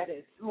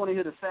Gladys. We want to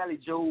hear the Sally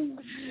Joes.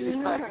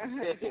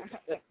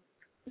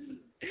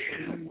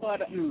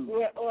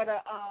 or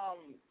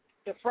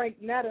the Frank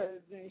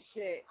Nettas and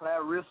shit.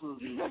 Clarissas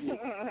and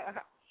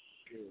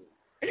shit.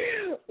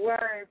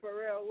 Word, for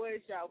real,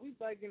 Woodshop. We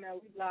bugging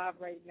out. We live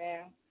right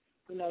now.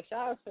 You know,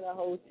 shout out to the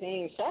whole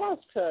team. Shout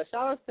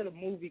out to the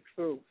movie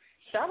crew.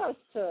 Shout out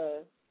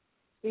to,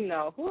 who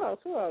else?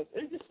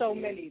 There's just so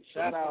many.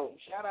 Shout out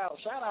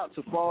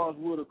to Forrest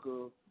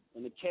Whitaker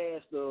and the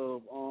cast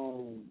of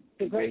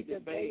The Great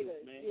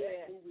Debaters, man.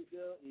 Yeah. That movie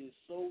there is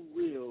so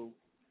real.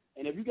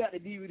 And if you got the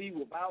DVD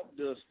without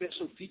the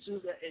special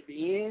features at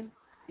the end,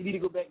 you need to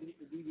go back and get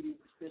the DVD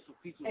with the special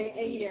features.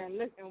 And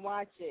listen,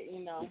 watch it,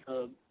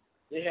 Because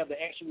they have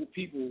the actual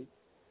people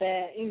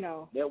that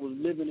was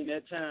living in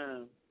that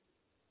time,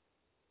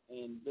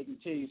 and they can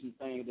tell you some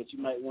things that you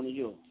might want to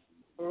hear.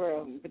 For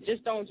real. But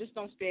just don't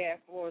stay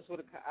at Forrest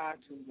Whitaker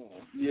too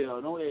long. Yeah,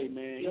 no way,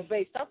 man. Yo,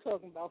 babe, stop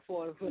talking about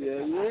Forrest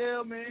Whitaker.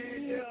 Yeah,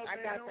 man. I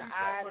got the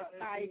eye of the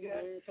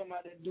tiger. Talking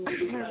about that dude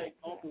who's like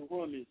Uncle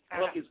Rummage.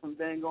 Buckets from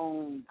dang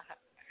on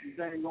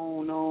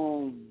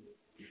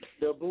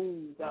the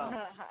boom down.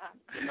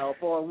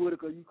 Forrest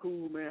Whitaker, you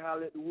cool, man.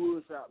 Holla at the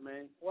Woodshop,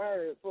 man.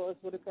 Word,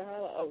 Forrest Whitaker,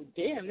 holla. Oh,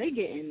 damn, they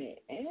getting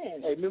it.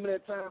 Hey, remember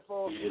that time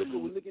Forrest Whitaker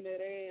was looking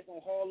at ass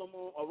on Harlem,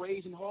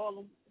 Raising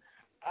Harlem?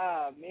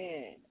 Ah,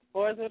 man.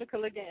 Forrest Whitaker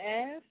looking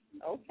ass?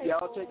 Okay.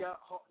 Y'all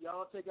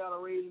check out a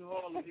Raising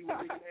Harlem. He was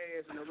looking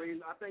ass, and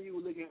I think he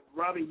was looking at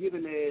Robin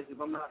Gibbon ass, if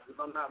I'm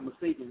not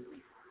mistaken.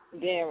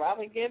 Damn,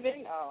 Robin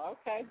Gibbon? Oh,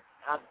 okay.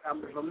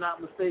 If I'm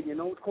not mistaken,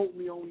 don't quote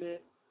me on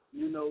that.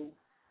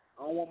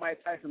 I don't want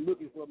Mike Tyson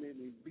looking for me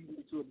and beating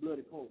me to a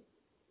bloody pulp.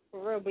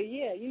 For real, but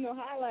yeah,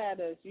 holla at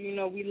us.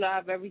 We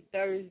live every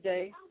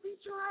Thursday. I'll beat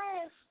your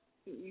ass.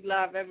 We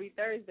live every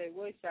Thursday.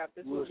 Woodshop.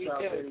 That's what we do.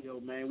 Woodshop Radio,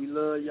 man. We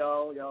love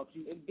y'all. Y'all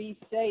keep be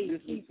safe.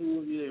 Listen to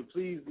us. Yeah,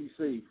 please be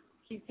safe.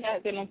 Keep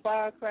tapping on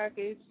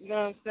firecrackers. You know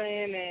what I'm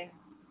saying?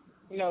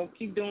 And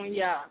keep doing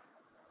y'all.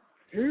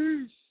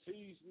 Peace.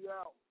 We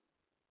out.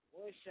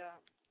 Woodshop.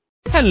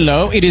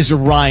 Hello, it is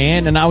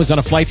Ryan, and I was on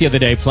a flight the other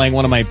day playing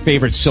one of my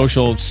favorite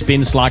social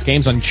spin slot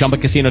games on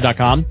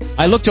ChumbaCasino.com.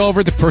 I looked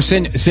over the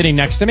person sitting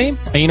next to me,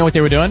 and you know what they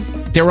were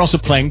doing? They were also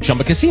playing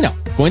Chumba Casino.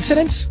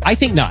 Coincidence? I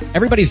think not.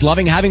 Everybody's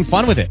loving having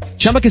fun with it.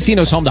 Chumba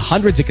Casino is home to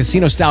hundreds of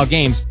casino-style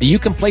games that you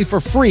can play for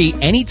free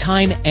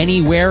anytime,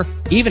 anywhere,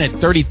 even at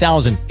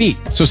 30,000 feet.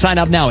 So sign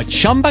up now at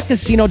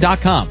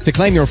ChumbaCasino.com to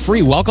claim your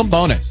free welcome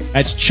bonus.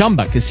 That's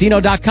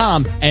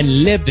ChumbaCasino.com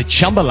and live the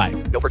Chumba life.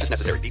 No purchase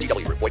necessary.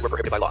 VGW. Void where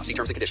prohibited by law. See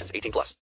terms and conditions. 18+.